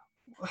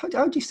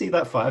 How do you see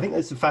that fight? I think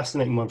that's a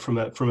fascinating one from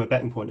a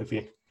betting point of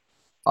view.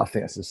 I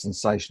think that's a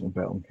sensational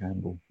bet on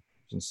Campbell.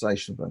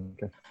 Sensational bet on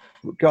Campbell.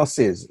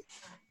 Garcia's,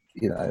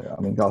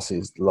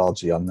 Garcia's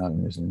largely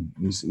unknown, isn't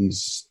he?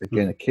 He's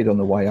again a kid on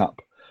the way up,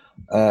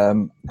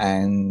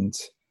 and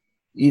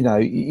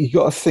you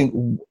got to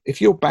think,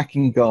 if you're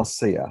backing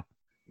Garcia,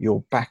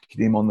 you're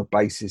backing him on the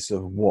basis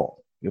of what?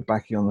 You're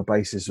backing on the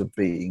basis of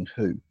beating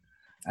who?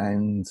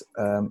 And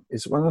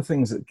it's one of the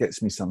things that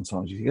gets me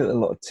sometimes. You get a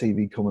lot of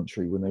TV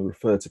commentary when they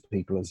refer to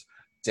people as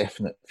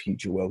definite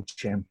future world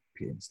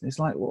champions. And it's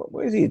like,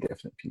 where is he a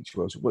definite future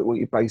world? What are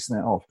you basing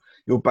that off?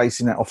 You're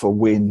basing that off a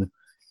win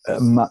at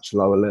a much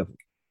lower level.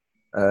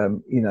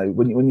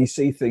 When you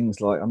see things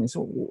like,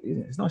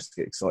 it's nice to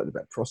get excited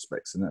about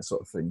prospects and that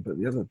sort of thing. But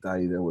the other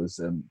day there was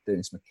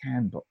Dennis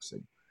McCann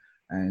boxing,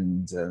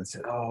 and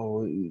said,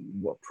 "Oh,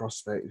 what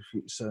prospect?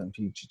 Certain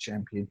future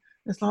champion."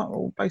 And it's like,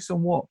 well, based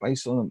on what?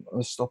 Based on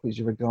a stoppage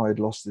of a guy who'd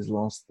lost his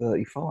last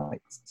 30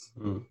 fights.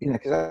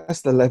 Because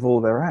that's the level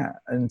they're at.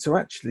 And to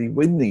actually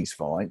win these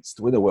fights,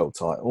 to win a world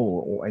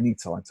title or any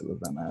title of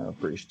that matter, a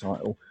British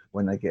title,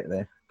 when they get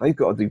there, they've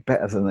got to do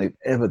better than they've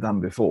ever done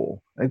before.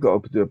 They've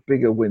got to do a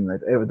bigger win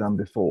they've ever done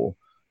before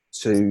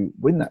to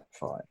win that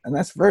fight. And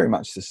that's very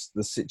much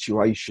the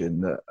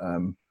situation that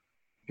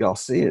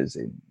Garcia's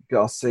in.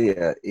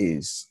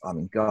 Garcia's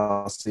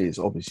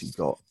obviously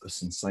got a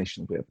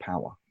sensational bit of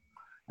power.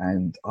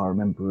 And I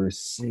remember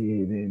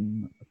seeing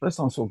him, the first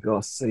time I saw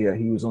Garcia,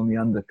 he was on the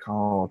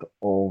undercard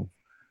of,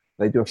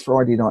 they do a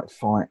Friday night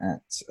fight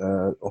at,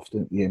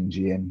 often at the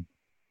MGM,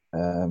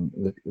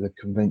 the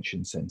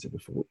convention centre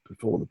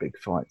before the big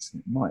fights.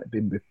 It might have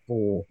been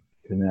before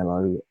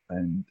Canelo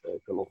and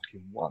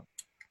Golovkin won.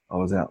 I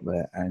was out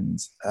there, and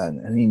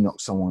he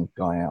knocked someone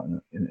guy out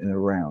in a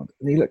round,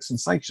 and he looked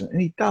sensational,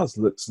 and he does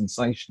look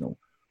sensational.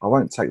 I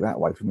won't take that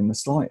away from him the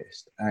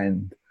slightest.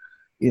 And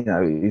you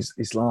know,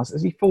 his last,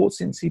 has he fought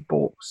since he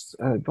boxed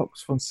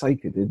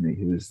Fonseca, didn't he?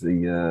 Who was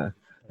the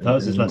that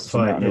was his last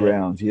fight.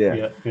 Around,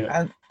 yeah.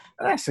 And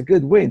that's a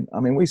good win.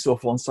 I mean, we saw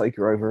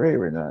Fonseca over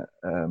here in a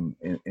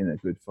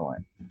good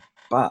fight,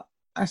 but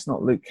that's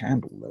not Luke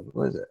Campbell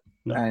level, is it?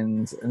 No.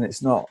 And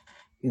it's not.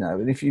 You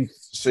know, and if you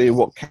see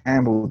what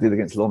Campbell did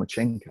against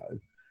Lomachenko,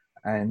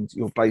 and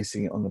you're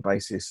basing it on the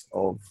basis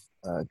of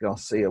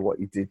Garcia, what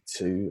he did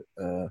to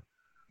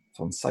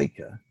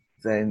Fonseca,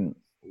 then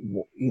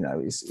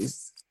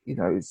it's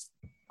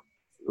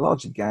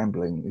largely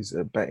gambling.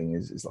 Betting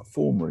is like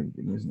form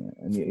reading, isn't it?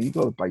 And you've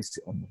got to base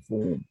it on the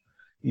form.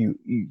 You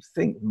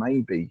think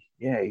maybe,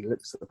 yeah, he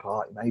looks at the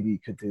part. Maybe he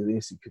could do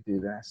this, he could do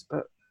that,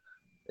 but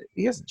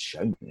he hasn't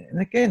shown it.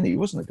 And again, he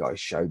wasn't a guy who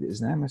showed it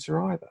as an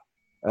amateur either.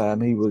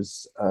 He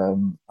was. I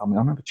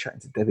remember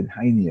chatting to Devin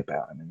Haney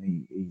about him,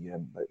 and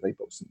they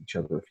boxed each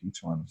other a few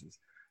times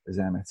as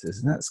amateurs,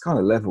 and that's kind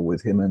of level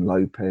with him and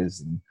Lopez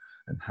and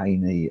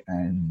Haney,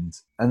 and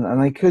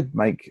they could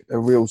make a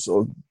real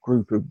sort of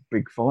group of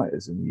big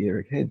fighters in the year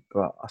ahead.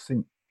 But I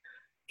think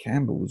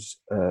Campbell's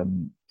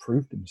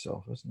proved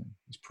himself, hasn't he?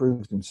 He's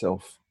proved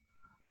himself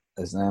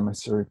as an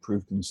amateur. He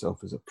proved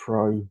himself as a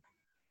pro.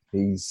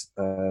 He was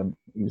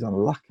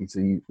unlucky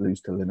to lose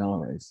to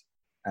Linares,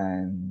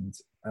 and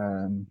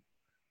and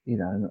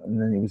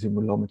then he was in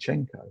with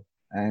Lomachenko.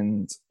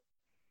 And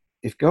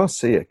if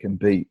Garcia can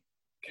beat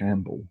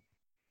Campbell,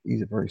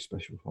 he's a very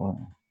special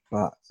fighter.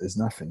 But there's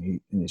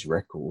nothing in his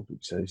record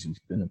which says he's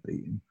going to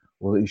beat him,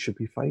 or that he should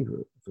be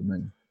favourite for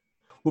me.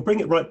 We'll bring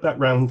it right back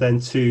round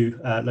then to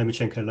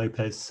Lomachenko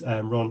Lopez,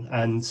 Ron,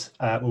 and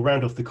we'll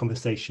round off the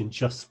conversation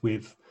just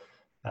with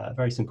a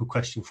very simple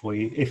question for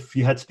you. If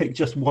you had to pick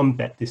just one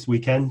bet this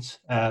weekend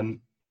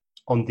on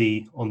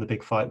the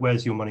big fight,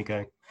 where's your money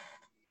going?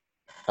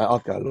 I'll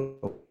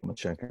go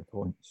Lomachenko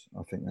points.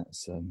 I think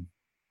that's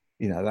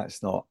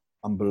that's not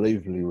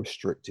unbelievably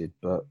restricted,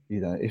 but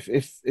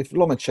if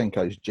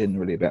Lomachenko is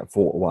generally about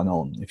 4-1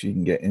 on, if you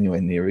can get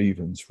anywhere near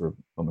evens for a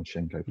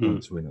Lomachenko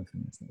points win, I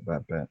think it's not a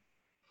bad bet.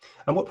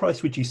 And what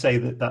price would you say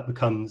that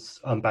becomes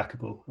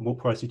unbackable? And what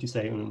price would you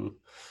say?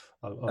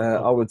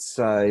 I would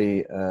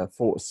say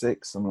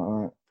 4-6, something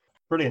like that.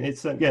 Brilliant.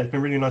 It's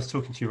been really nice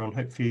talking to you, Ron.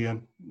 Hopefully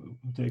we'll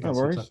do it again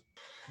sometime.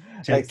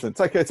 Excellent.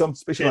 Take care, Tom.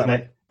 Speak to you later,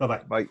 mate.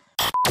 Bye-bye. Bye.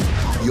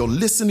 You're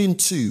listening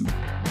to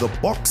the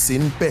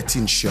Boxing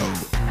Betting Show.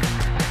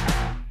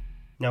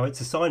 Now, it's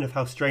a sign of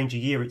how strange a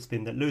year it's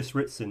been that Lewis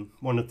Ritson,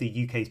 one of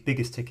the UK's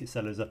biggest ticket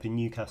sellers up in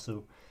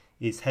Newcastle,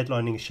 is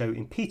headlining a show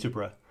in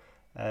Peterborough,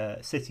 a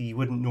city you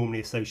wouldn't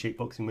normally associate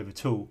boxing with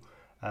at all,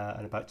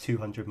 and about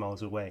 200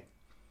 miles away.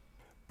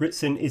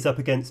 Ritson is up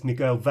against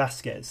Miguel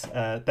Vasquez,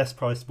 best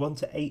priced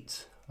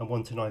 1-8 and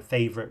 1-9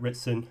 favourite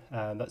Ritson.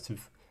 That's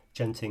with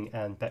Genting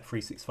and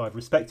Bet365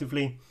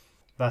 respectively.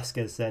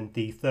 Vasquez then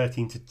the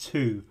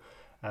 13-2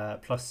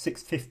 plus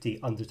 650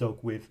 underdog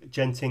with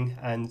Genting,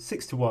 and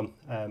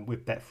 6-1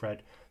 with Betfred,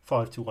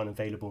 5-1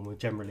 available more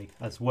generally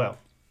as well.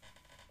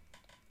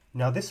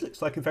 Now this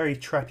looks like a very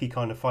trappy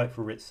kind of fight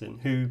for Ritson,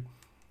 who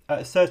at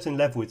a certain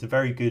level is a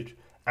very good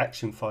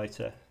action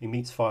fighter. He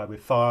meets fire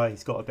with fire,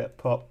 he's got a bit of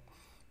pop.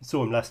 We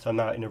saw him last time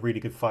out in a really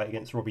good fight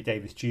against Robbie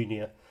Davis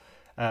Jr.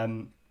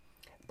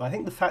 But I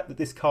think the fact that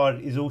this card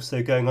is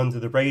also going under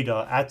the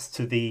radar adds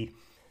to the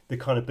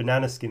kind of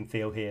banana skin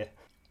feel here.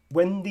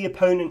 When the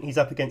opponent he's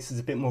up against is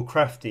a bit more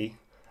crafty,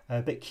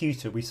 a bit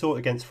cuter, we saw it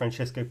against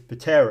Francesco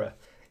Patera.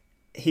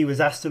 He was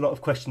asked a lot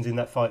of questions in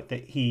that fight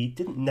that he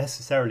didn't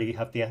necessarily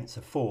have the answer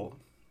for.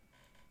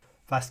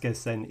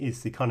 Vasquez then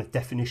is the kind of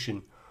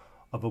definition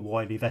of a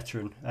wily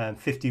veteran.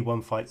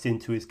 51 fights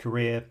into his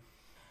career,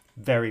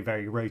 very,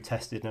 very road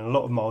tested and a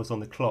lot of miles on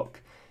the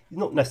clock. He's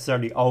not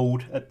necessarily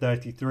old at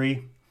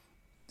 33,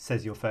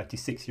 says your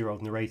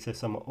 36-year-old narrator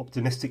somewhat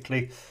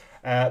optimistically,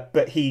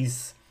 but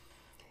he's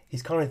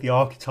kind of the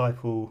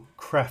archetypal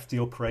crafty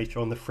operator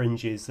on the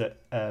fringes at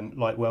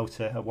light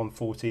welter at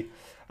 140.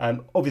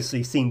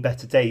 Obviously seen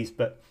better days,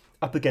 but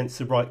up against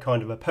the right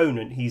kind of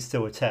opponent, he's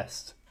still a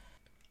test.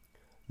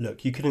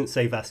 Look, you couldn't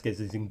say Vasquez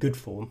is in good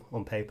form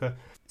on paper.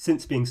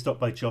 Since being stopped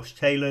by Josh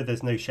Taylor,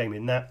 there's no shame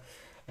in that.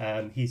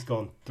 He's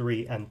gone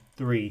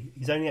 3-3.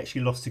 He's only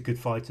actually lost to good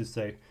fighters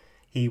though.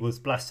 He was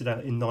blasted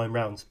out in 9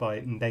 rounds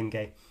by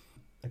Mbenge,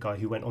 a guy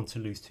who went on to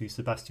lose to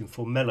Sebastian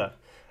Formella.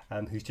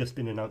 who's just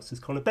been announced as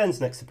Conor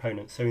Benn's next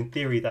opponent. So in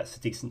theory, that's a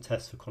decent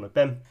test for Conor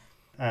Benn.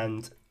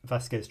 And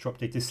Vasquez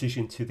dropped a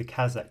decision to the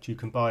Kazakh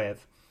Dukanbayev.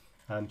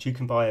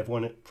 Dukanbayev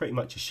won it pretty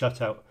much a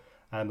shutout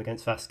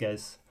against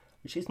Vasquez,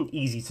 which isn't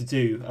easy to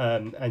do.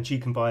 And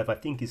Dukanbayev, I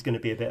think, is going to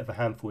be a bit of a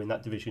handful in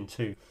that division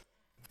too.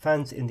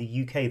 Fans in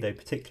the UK, though,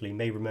 particularly,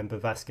 may remember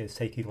Vasquez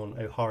taking on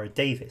O'Hara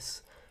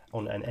Davis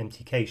on an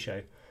MTK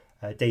show.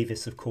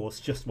 Davis, of course,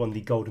 just won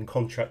the Golden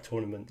Contract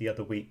tournament the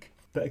other week.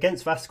 But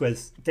against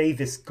Vasquez,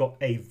 Davis got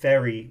a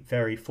very,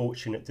 very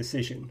fortunate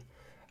decision.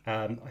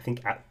 I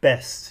think at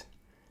best,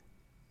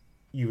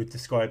 you would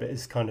describe it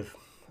as kind of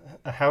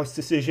a house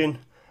decision.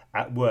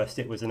 At worst,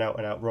 it was an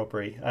out-and-out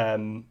robbery.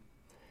 And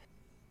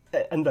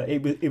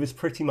it was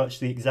pretty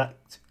much the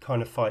exact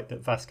kind of fight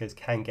that Vasquez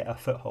can get a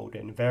foothold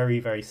in. Very,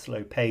 very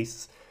slow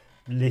pace,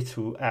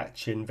 little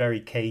action, very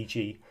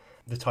cagey.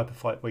 The type of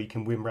fight where you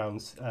can win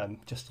rounds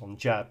just on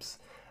jabs.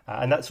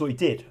 And that's what he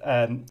did.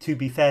 To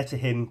be fair to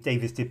him,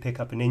 Davis did pick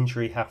up an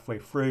injury halfway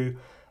through.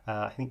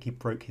 I think he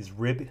broke his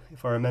rib,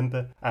 if I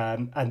remember.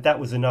 And that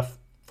was enough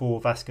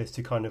for Vasquez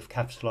to kind of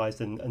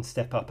capitalise and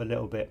step up a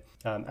little bit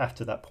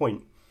after that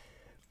point.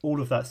 All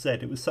of that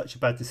said, it was such a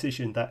bad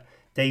decision that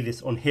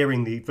Davis, on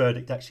hearing the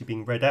verdict actually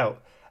being read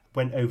out,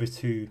 went over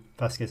to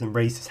Vasquez and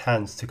raised his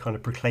hands to kind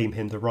of proclaim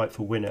him the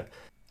rightful winner.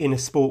 In a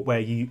sport where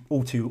you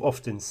all too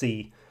often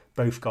see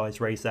both guys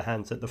raise their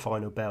hands at the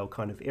final bell,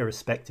 kind of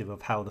irrespective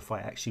of how the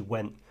fight actually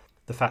went,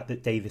 the fact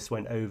that Davis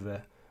went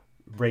over,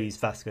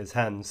 raised Vasquez's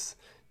hands,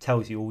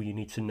 tells you all you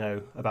need to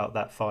know about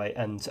that fight,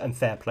 and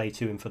fair play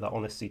to him for that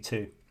honesty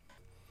too.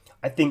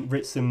 I think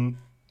Ritson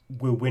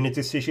will win a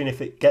decision if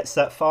it gets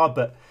that far,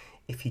 but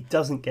if he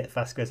doesn't get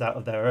Vasquez out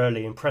of there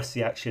early and press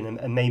the action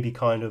and maybe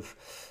kind of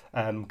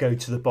go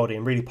to the body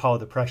and really pile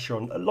the pressure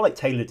on, like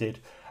Taylor did,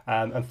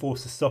 and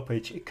force a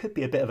stoppage, it could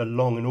be a bit of a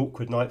long and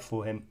awkward night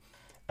for him.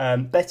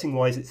 Betting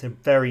wise, it's a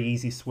very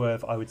easy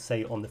swerve, I would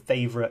say, on the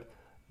favourite.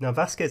 Now,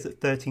 Vasquez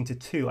at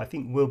 13-2, I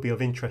think will be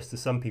of interest to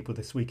some people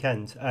this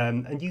weekend.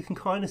 And you can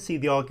kind of see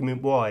the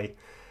argument why.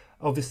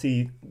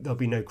 Obviously, there'll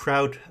be no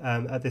crowd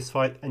at this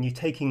fight, and you're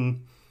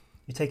taking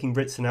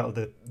Ritson out of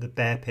the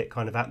bear pit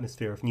kind of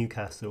atmosphere of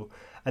Newcastle.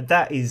 And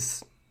that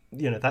is,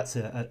 that's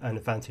an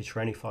advantage for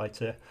any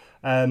fighter.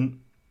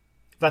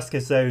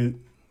 Vasquez, though,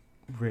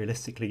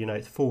 realistically,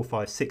 it's 4,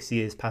 5, 6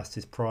 years past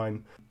his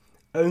prime.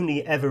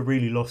 Only ever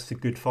really lost to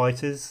good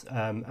fighters,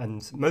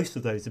 and most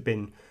of those have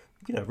been,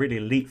 really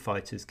elite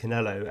fighters,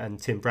 Canelo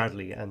and Tim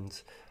Bradley and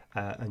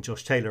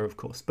Josh Taylor, of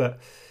course. But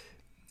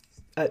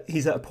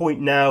he's at a point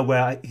now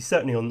where he's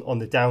certainly on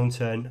the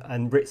downturn,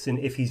 and Ritson,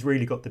 if he's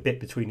really got the bit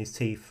between his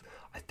teeth,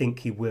 I think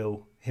he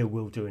will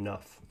do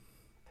enough.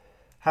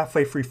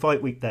 Halfway through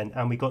fight week then,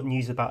 and we got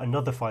news about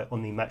another fight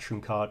on the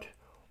Matchroom card,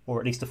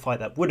 or at least a fight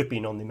that would have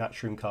been on the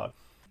Matchroom card.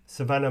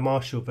 Savannah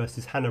Marshall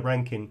versus Hannah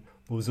Rankin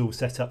was all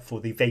set up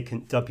for the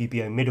vacant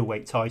WBO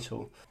middleweight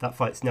title. That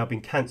fight's now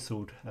been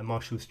cancelled.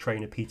 Marshall's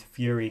trainer Peter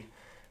Fury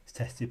has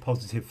tested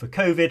positive for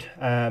COVID.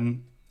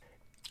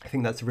 I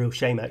think that's a real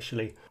shame,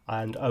 actually.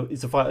 And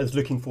it's a fight I was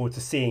looking forward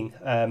to seeing.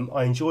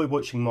 I enjoy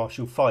watching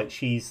Marshall fight.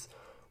 She's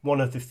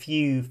one of the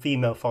few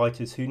female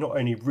fighters who not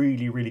only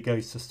really, really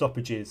goes to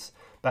stoppages,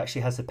 but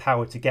actually has the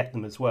power to get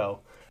them as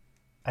well.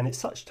 And it's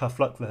such tough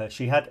luck for her.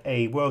 She had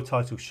a world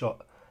title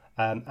shot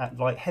at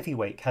light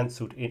heavyweight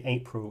cancelled in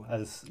April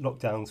as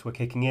lockdowns were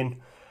kicking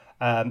in,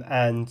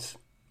 and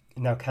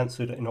now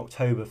cancelled in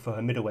October for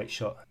her middleweight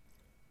shot.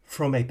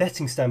 From a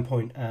betting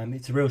standpoint,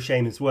 it's a real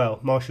shame as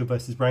well. Marshall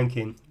versus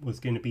Rankin was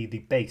going to be the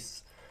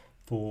base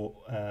for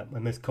my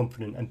most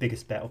confident and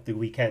biggest bet of the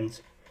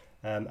weekend.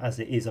 As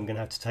it is, I'm going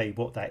to have to tell you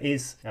what that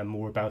is and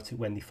more about it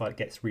when the fight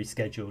gets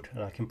rescheduled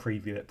and I can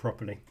preview it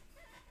properly.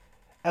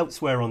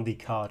 Elsewhere on the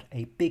card,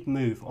 a big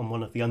move on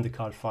one of the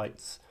undercard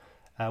fights.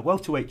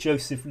 Welterweight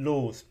Joseph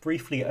Laws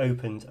briefly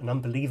opened an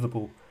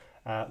unbelievable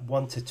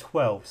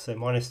 1-12, so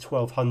minus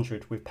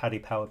 1200 with Paddy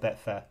Power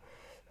Betfair.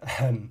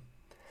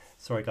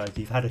 Sorry guys,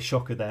 you've had a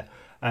shocker there.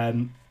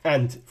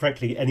 And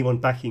frankly, anyone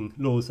backing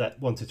Laws at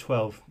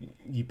 1-12,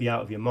 you'd be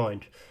out of your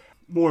mind.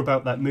 More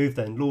about that move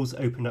then. Laws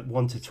opened at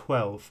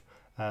 1-12,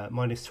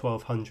 minus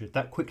 1200.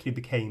 That quickly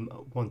became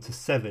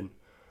 1-7,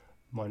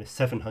 minus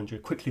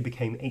 700. Quickly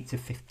became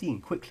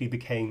 8-15. Quickly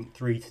became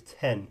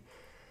 3-10.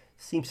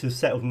 Seems to have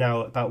settled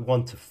now at about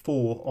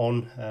 1-4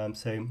 on,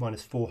 so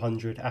minus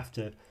 400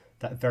 after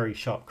that very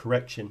sharp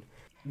correction.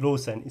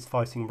 Laws then is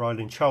fighting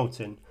Ryland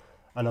Charlton,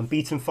 an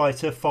unbeaten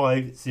fighter,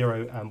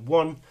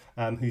 5-0-1,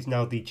 who's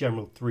now the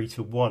general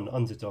 3-1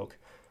 underdog.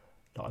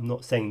 Now, I'm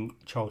not saying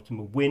Charlton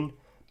will win,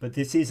 but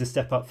this is a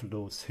step up for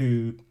Laws,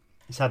 who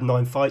has had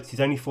 9 fights. He's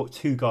only fought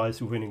 2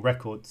 guys with winning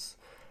records.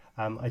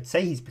 I'd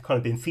say he's kind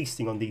of been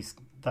feasting on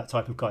that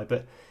type of guy,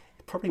 but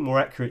it's probably more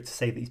accurate to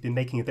say that he's been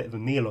making a bit of a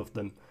meal of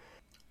them.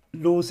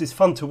 Laws is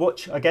fun to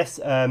watch, I guess,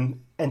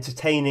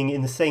 entertaining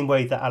in the same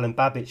way that Alan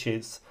Babbage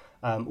is,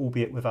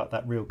 albeit without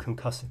that real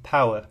concussive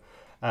power.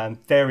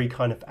 Very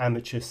kind of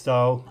amateur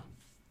style,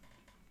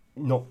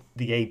 not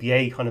the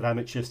ABA kind of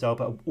amateur style,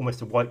 but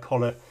almost a white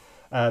collar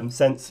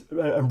sense,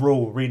 and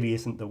raw really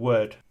isn't the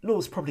word.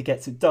 Laws probably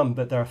gets it done,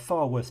 but there are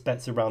far worse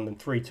bets around than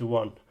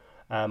 3-1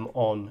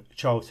 on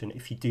Charlton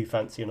if you do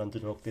fancy an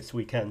underdog this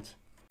weekend.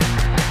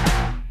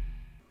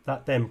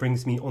 That then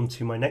brings me on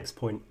to my next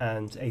point,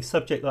 and a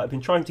subject that I've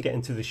been trying to get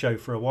into the show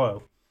for a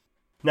while.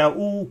 Now,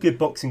 all good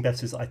boxing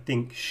bettors, I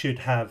think, should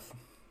have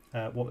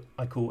what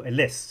I call a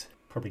list,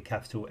 probably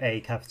capital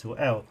A, capital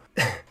L.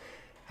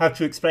 How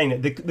to explain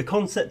it? The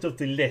concept of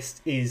the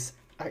list is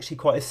actually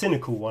quite a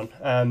cynical one,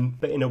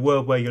 but in a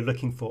world where you're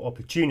looking for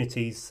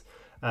opportunities,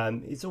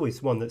 it's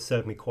always one that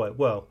served me quite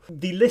well.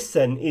 The list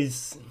then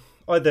is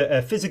either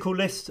a physical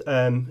list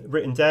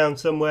written down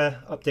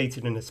somewhere,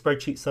 updated in a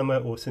spreadsheet somewhere,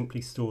 or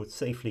simply stored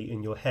safely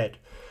in your head.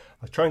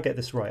 I'll try and get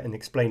this right and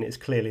explain it as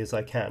clearly as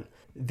I can.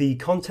 The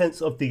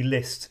contents of the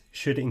list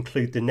should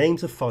include the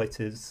names of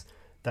fighters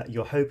that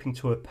you're hoping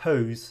to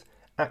oppose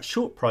at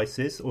short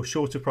prices or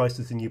shorter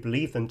prices than you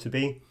believe them to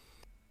be,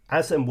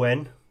 as and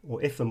when,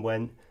 or if and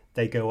when,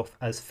 they go off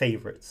as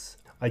favourites,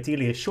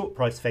 ideally as short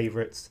price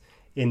favourites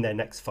in their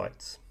next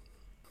fights.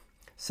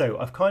 So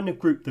I've kind of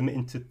grouped them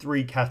into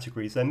 3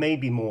 categories. There may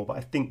be more, but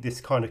I think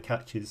this kind of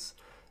catches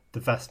the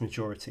vast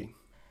majority.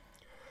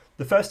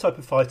 The first type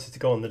of fighter to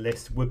go on the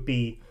list would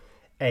be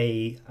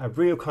a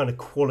real kind of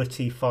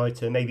quality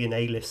fighter, maybe an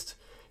A-list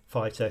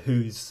fighter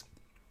who's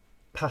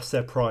past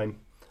their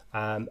prime,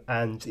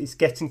 and is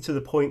getting to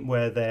the point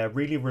where they're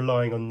really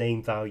relying on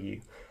name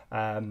value.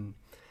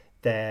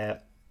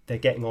 They're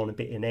getting on a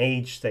bit in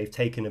age. They've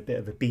taken a bit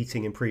of a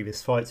beating in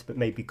previous fights, but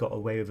maybe got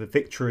away with a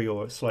victory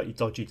or a slightly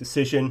dodgy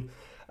decision.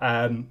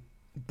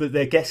 But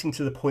they're getting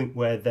to the point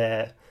where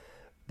they're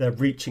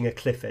reaching a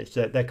cliff edge.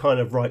 They're kind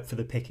of ripe for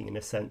the picking in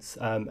a sense,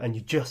 and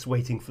you're just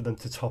waiting for them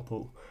to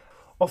topple.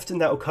 Often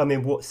that will come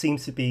in what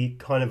seems to be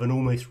kind of an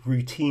almost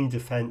routine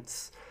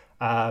defence,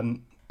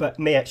 but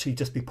may actually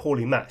just be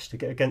poorly matched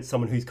against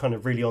someone who's kind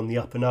of really on the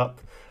up and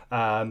up,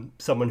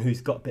 someone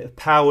who's got a bit of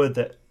power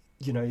that,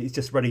 you know, is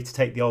just ready to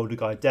take the older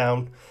guy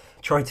down.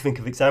 Trying to think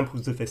of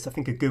examples of this, I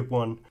think a good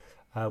one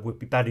would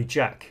be Badu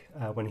Jack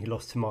when he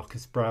lost to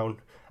Marcus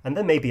Brown, and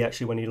then maybe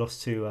actually when he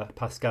lost to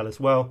Pascal as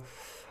well.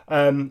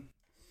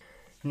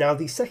 Now,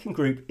 the second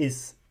group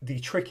is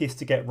the trickiest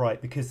to get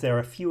right because there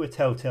are fewer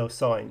telltale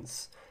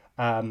signs.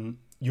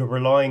 You're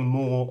relying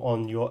more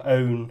on your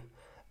own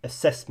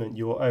assessment,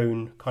 your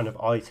own kind of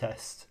eye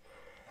test.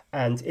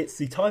 And it's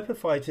the type of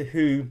fighter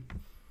who,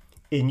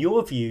 in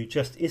your view,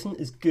 just isn't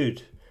as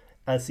good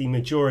as the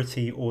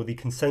majority or the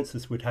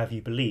consensus would have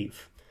you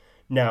believe.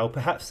 Now,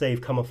 perhaps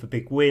they've come off a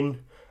big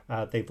win,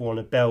 they've won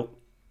a belt,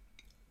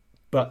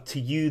 but to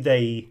you,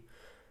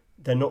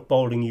 they're not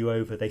bowling you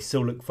over. They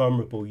still look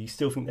vulnerable. You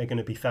still think they're going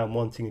to be found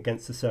wanting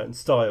against a certain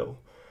style.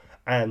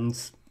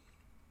 And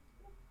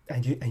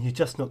you're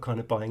just not kind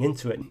of buying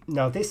into it.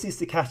 Now, this is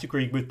the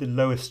category with the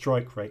lowest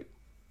strike rate.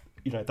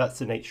 You know, that's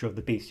the nature of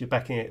the beast. You're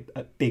backing it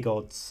at big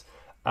odds.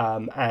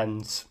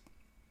 And,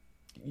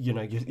 you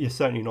know, you're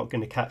certainly not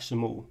going to catch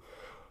them all.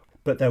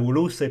 But there will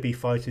also be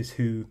fighters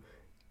who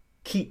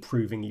keep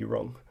proving you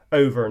wrong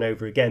over and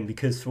over again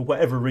because for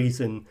whatever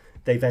reason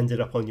they've ended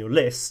up on your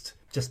list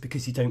just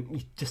because you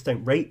just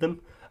don't rate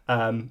them.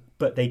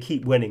 But they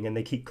keep winning and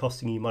they keep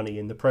costing you money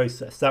in the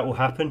process. That will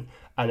happen.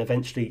 And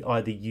eventually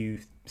either you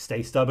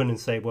stay stubborn and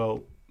say,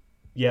 well,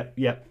 yeah,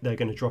 they're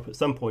going to drop at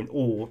some point,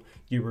 or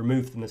you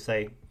remove them and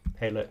say,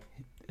 hey, look,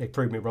 they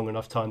proved me wrong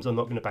enough times. I'm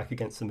not going to back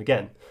against them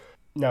again.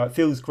 Now, it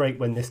feels great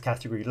when this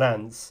category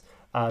lands,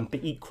 but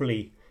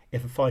equally,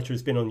 if a fighter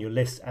has been on your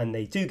list and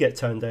they do get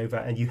turned over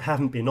and you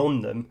haven't been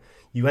on them,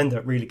 you end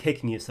up really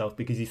kicking yourself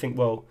because you think,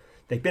 well,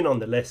 they've been on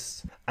the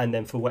list and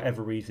then for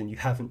whatever reason you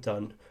haven't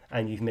done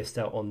and you've missed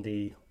out on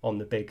the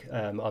big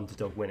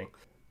underdog winning.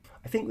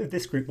 I think with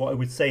this group, what I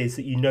would say is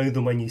that you know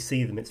them when you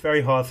see them. It's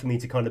very hard for me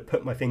to kind of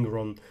put my finger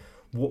on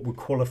what would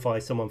qualify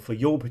someone for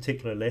your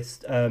particular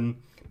list.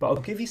 But I'll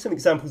give you some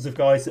examples of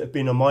guys that have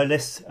been on my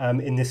list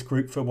in this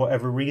group for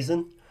whatever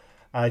reason.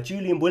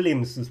 Julian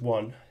Williams was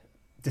one.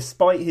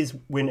 Despite his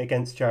win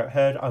against Jarrett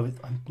Hurd,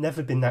 I've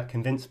never been that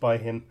convinced by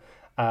him.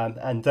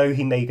 And though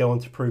he may go on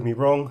to prove me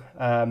wrong,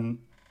 I'm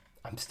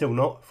still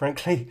not,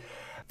 frankly.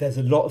 There's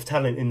a lot of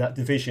talent in that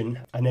division,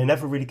 and they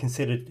never really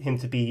considered him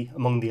to be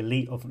among the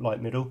elite of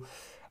light middle.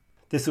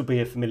 This will be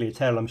a familiar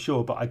tale, I'm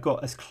sure, but I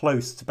got as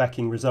close to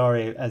backing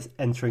Rosario as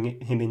entering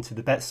him into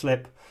the bet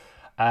slip.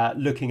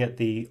 Looking at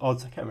the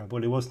odds, I can't remember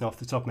what it was now off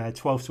the top of my head,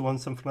 12-1,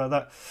 something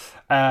like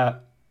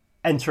that.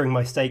 Entering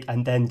my stake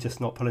and then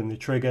just not pulling the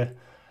trigger.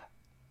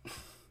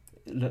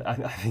 I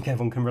think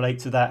everyone can relate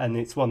to that, and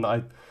it's one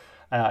that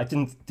I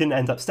didn't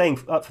end up staying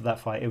up for that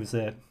fight. It was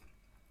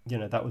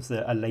that was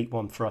a late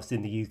one for us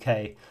in the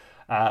UK.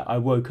 I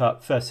woke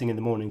up first thing in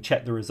the morning,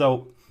 checked the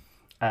result,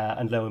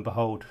 and lo and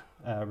behold,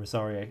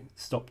 Rosario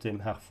stopped him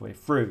halfway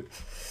through.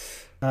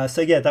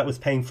 That was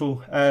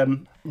painful.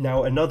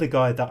 Now, another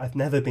guy that I've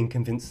never been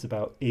convinced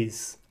about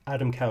is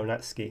Adam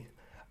Kalinowski.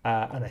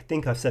 And I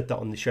think I've said that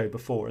on the show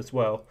before as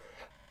well.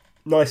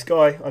 Nice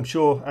guy, I'm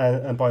sure,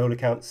 and by all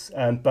accounts,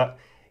 but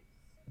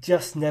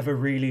just never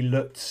really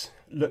looked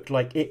looked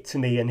like it to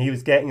me, and he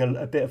was getting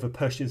a bit of a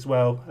push as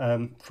well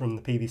from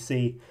the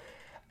PBC.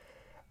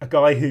 A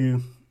guy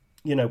who,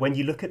 when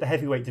you look at the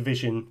heavyweight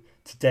division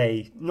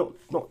today, not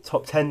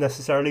top 10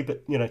 necessarily,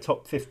 but,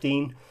 top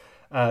 15,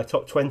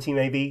 top 20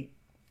 maybe,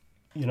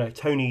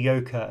 Tony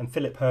Yoka and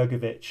Filip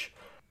Hrgović,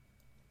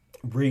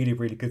 really,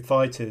 really good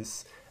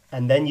fighters.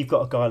 And then you've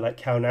got a guy like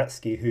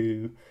Kaunatsky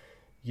who,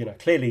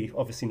 clearly,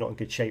 obviously not in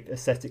good shape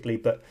aesthetically,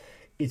 but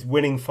is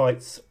winning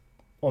fights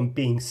on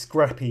being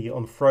scrappy,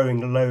 on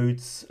throwing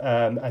loads,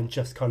 and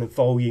just kind of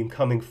volume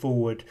coming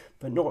forward,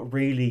 but not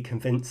really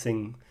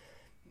convincing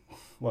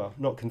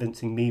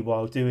me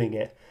while doing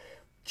it.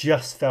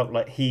 Just felt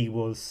like he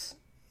was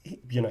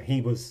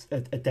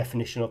a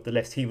definition of the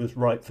list. He was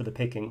ripe for the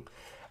picking.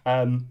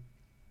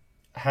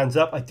 Hands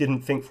up, I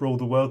didn't think for all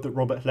the world that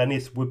Robert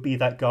Helenius would be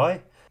that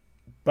guy.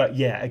 But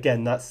yeah,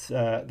 again, that's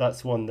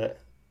one that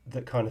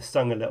kind of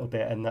stung a little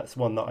bit, and that's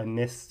one that I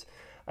missed.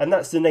 And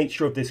that's the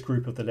nature of this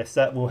group of the list.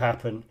 That will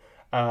happen.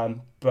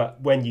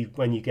 But when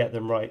you get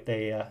them right,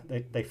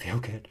 they feel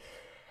good.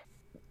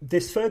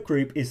 This third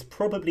group is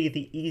probably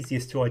the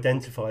easiest to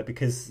identify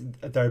because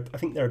I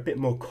think they're a bit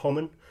more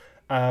common.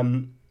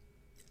 And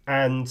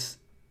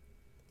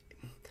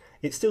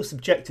it's still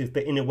subjective,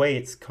 but in a way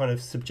it's kind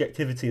of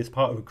subjectivity as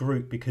part of a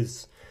group,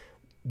 because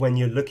when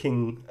you're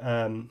looking,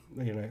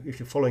 if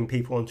you're following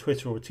people on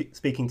Twitter or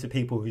speaking to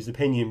people whose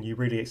opinion you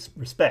really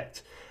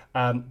respect,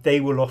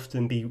 they will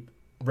often be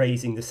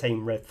raising the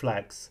same red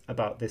flags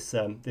about this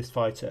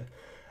fighter.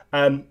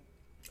 I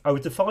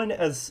would define it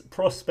as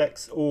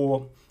prospects,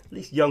 or at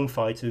least young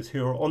fighters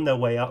who are on their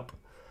way up,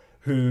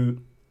 who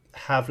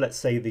have, let's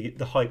say,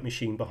 the hype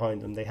machine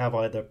behind them. They have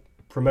either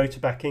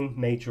promoter backing,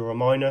 major or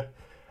minor.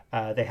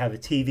 They have a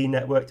TV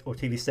network or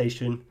TV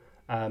station,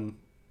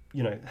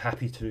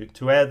 happy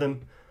to air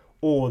them,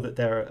 or that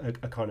they're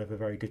a kind of a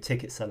very good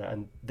ticket seller,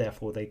 and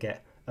therefore they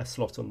get a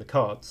slot on the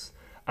cards.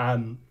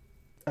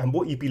 And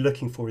what you'd be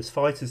looking for is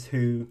fighters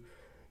who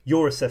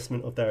your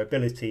assessment of their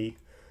ability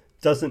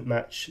doesn't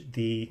match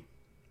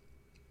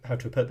how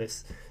to put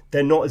this,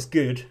 they're not as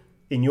good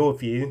in your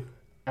view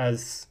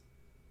as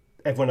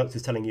everyone else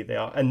is telling you they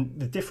are. And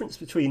the difference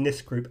between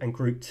this group and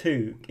group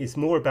 2 is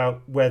more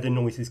about where the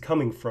noise is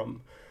coming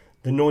from.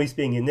 The noise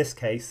being, in this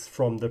case,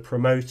 from the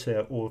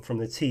promoter or from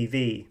the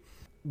TV,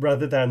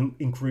 rather than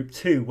in group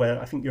 2,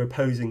 where I think you're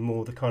opposing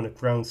more the kind of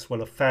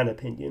groundswell of fan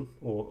opinion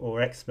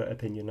or expert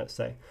opinion, let's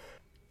say.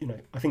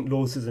 I think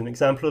Laws is an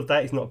example of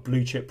that. He's not a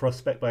blue chip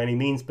prospect by any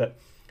means, but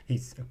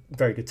he's a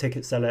very good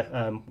ticket seller,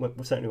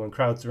 certainly when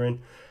crowds are in.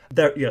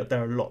 There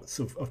are lots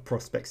of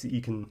prospects that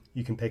you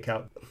can pick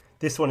out.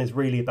 This one is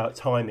really about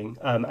timing,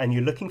 and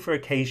you're looking for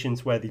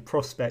occasions where the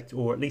prospect,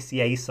 or at least the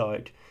A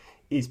side,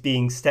 is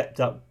being stepped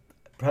up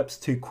perhaps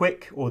too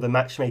quick, or the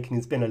matchmaking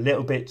has been a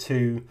little bit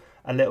too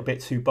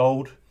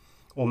bold,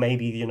 or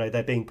maybe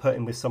they're being put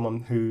in with someone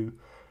who,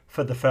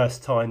 for the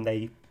first time,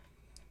 they've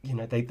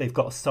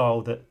got a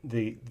style that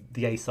the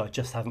A side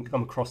just haven't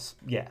come across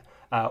yet,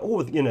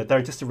 or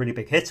they're just a really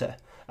big hitter.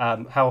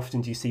 How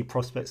often do you see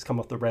prospects come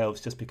off the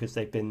rails just because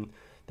they've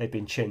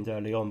been chinned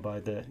early on by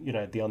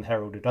the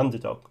unheralded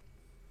underdog?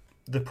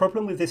 The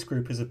problem with this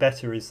group as a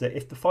bettor is that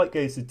if the fight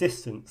goes a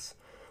distance,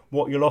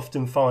 what you'll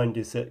often find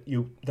is that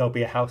there'll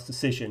be a house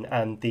decision,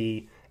 and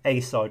the A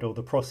side or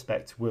the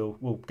prospect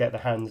will get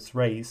their hands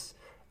raised,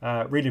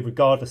 really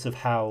regardless of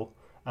how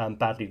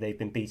badly they've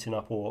been beaten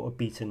up or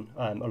beaten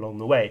along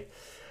the way.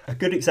 A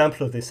good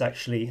example of this,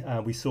 actually,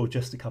 we saw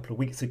just a couple of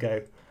weeks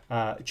ago.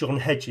 John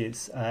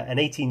Hedges, an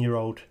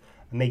 18-year-old,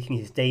 making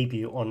his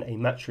debut on a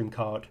Matchroom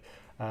card,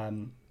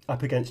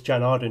 up against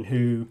Jan Arden,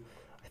 who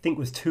I think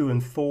was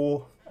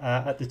 2-4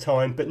 at the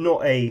time, but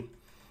not a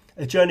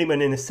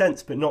journeyman in a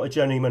sense, but not a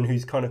journeyman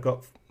who's kind of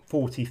got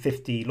 40,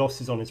 50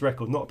 losses on his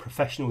record, not a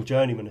professional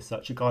journeyman as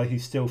such, a guy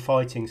who's still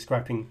fighting,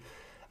 scrapping,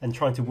 and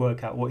trying to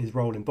work out what his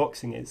role in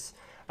boxing is.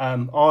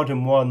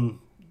 Arden won,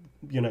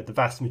 the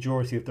vast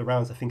majority of the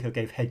rounds. I think I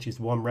gave Hedges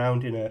one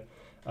round in a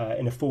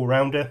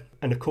 4-rounder.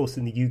 And of course,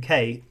 in the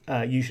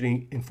UK,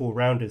 usually in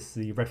 4-rounders,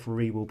 the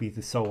referee will be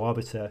the sole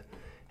arbiter.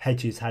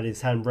 Hedges had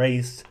his hand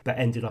raised, but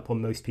ended up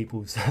on most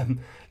people's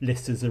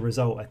list as a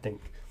result, I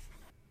think.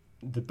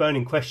 The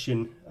burning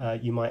question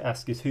you might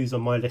ask is who's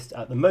on my list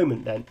at the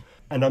moment then?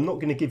 And I'm not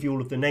going to give you all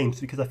of the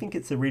names because I think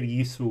it's a really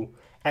useful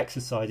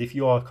exercise if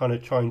you are kind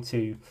of trying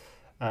to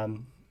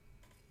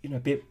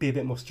be a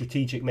bit more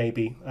strategic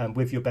maybe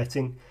with your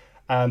betting.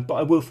 But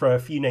I will throw a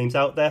few names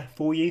out there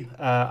for you.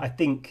 I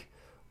think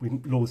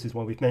Laws is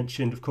one we've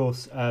mentioned, of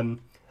course. Alan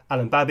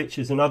Babic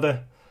is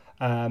another.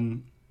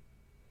 Jaime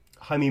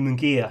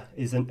Munguia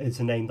is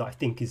a name that I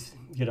think is,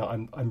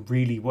 I'm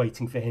really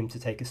waiting for him to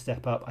take a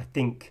step up. I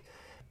think,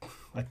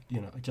 I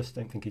just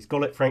don't think he's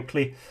got it,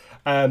 frankly.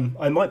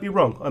 I might be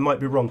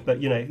wrong, but,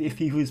 if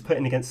he was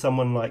putting against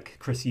someone like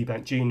Chris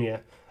Eubank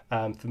Jr.,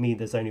 for me,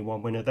 there's only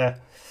one winner there.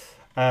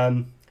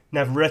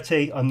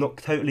 Navarrete, I'm not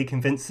totally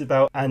convinced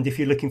about. And if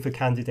you're looking for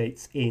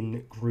candidates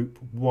in Group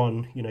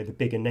 1, the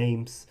bigger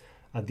names,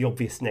 the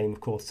obvious name, of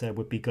course,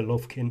 would be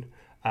Golovkin.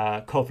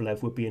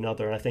 Kovalev would be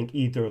another. And I think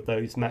either of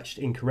those matched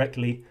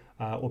incorrectly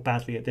or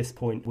badly at this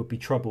point would be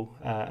trouble,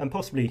 and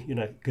possibly,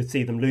 could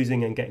see them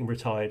losing and getting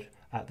retired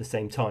at the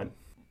same time.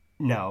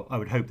 Now, I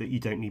would hope that you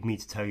don't need me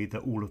to tell you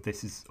that all of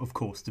this is, of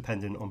course,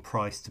 dependent on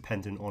price,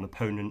 dependent on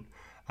opponent,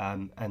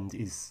 and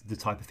is the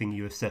type of thing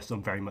you assess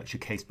on very much a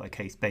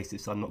case-by-case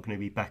basis. I'm not going to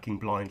be backing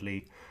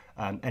blindly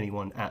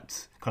anyone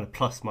at kind of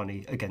plus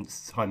money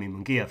against Jaime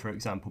Munguia, for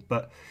example.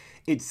 But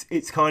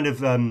it's kind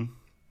of,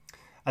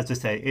 as I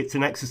say, it's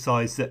an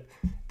exercise that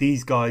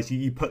these guys,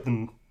 you put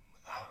them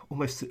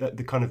almost at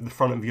the kind of the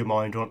front of your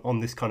mind on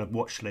this kind of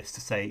watch list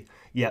to say,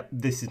 yeah,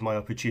 this is my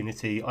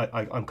opportunity.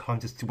 I'm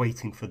kind of just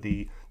waiting for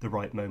the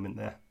right moment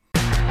there.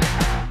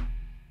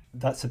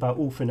 That's about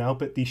all for now,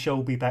 but the show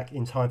will be back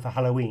in time for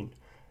Halloween.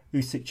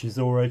 Usyk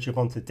Chisora,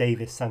 Gervonta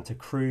Davis, Santa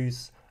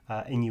Cruz,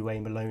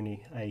 Inoue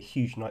Maloney, a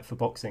huge night for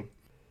boxing.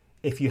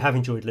 If you have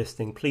enjoyed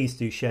listening, please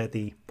do share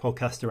the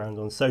podcast around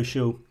on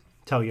social,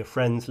 tell your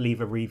friends,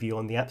 leave a review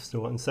on the App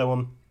Store and so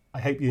on. I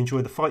hope you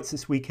enjoy the fights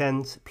this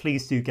weekend.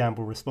 Please do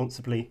gamble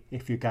responsibly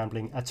if you're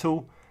gambling at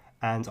all,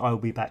 and I will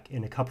be back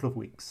in a couple of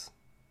weeks.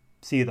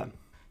 See you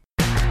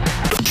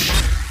then.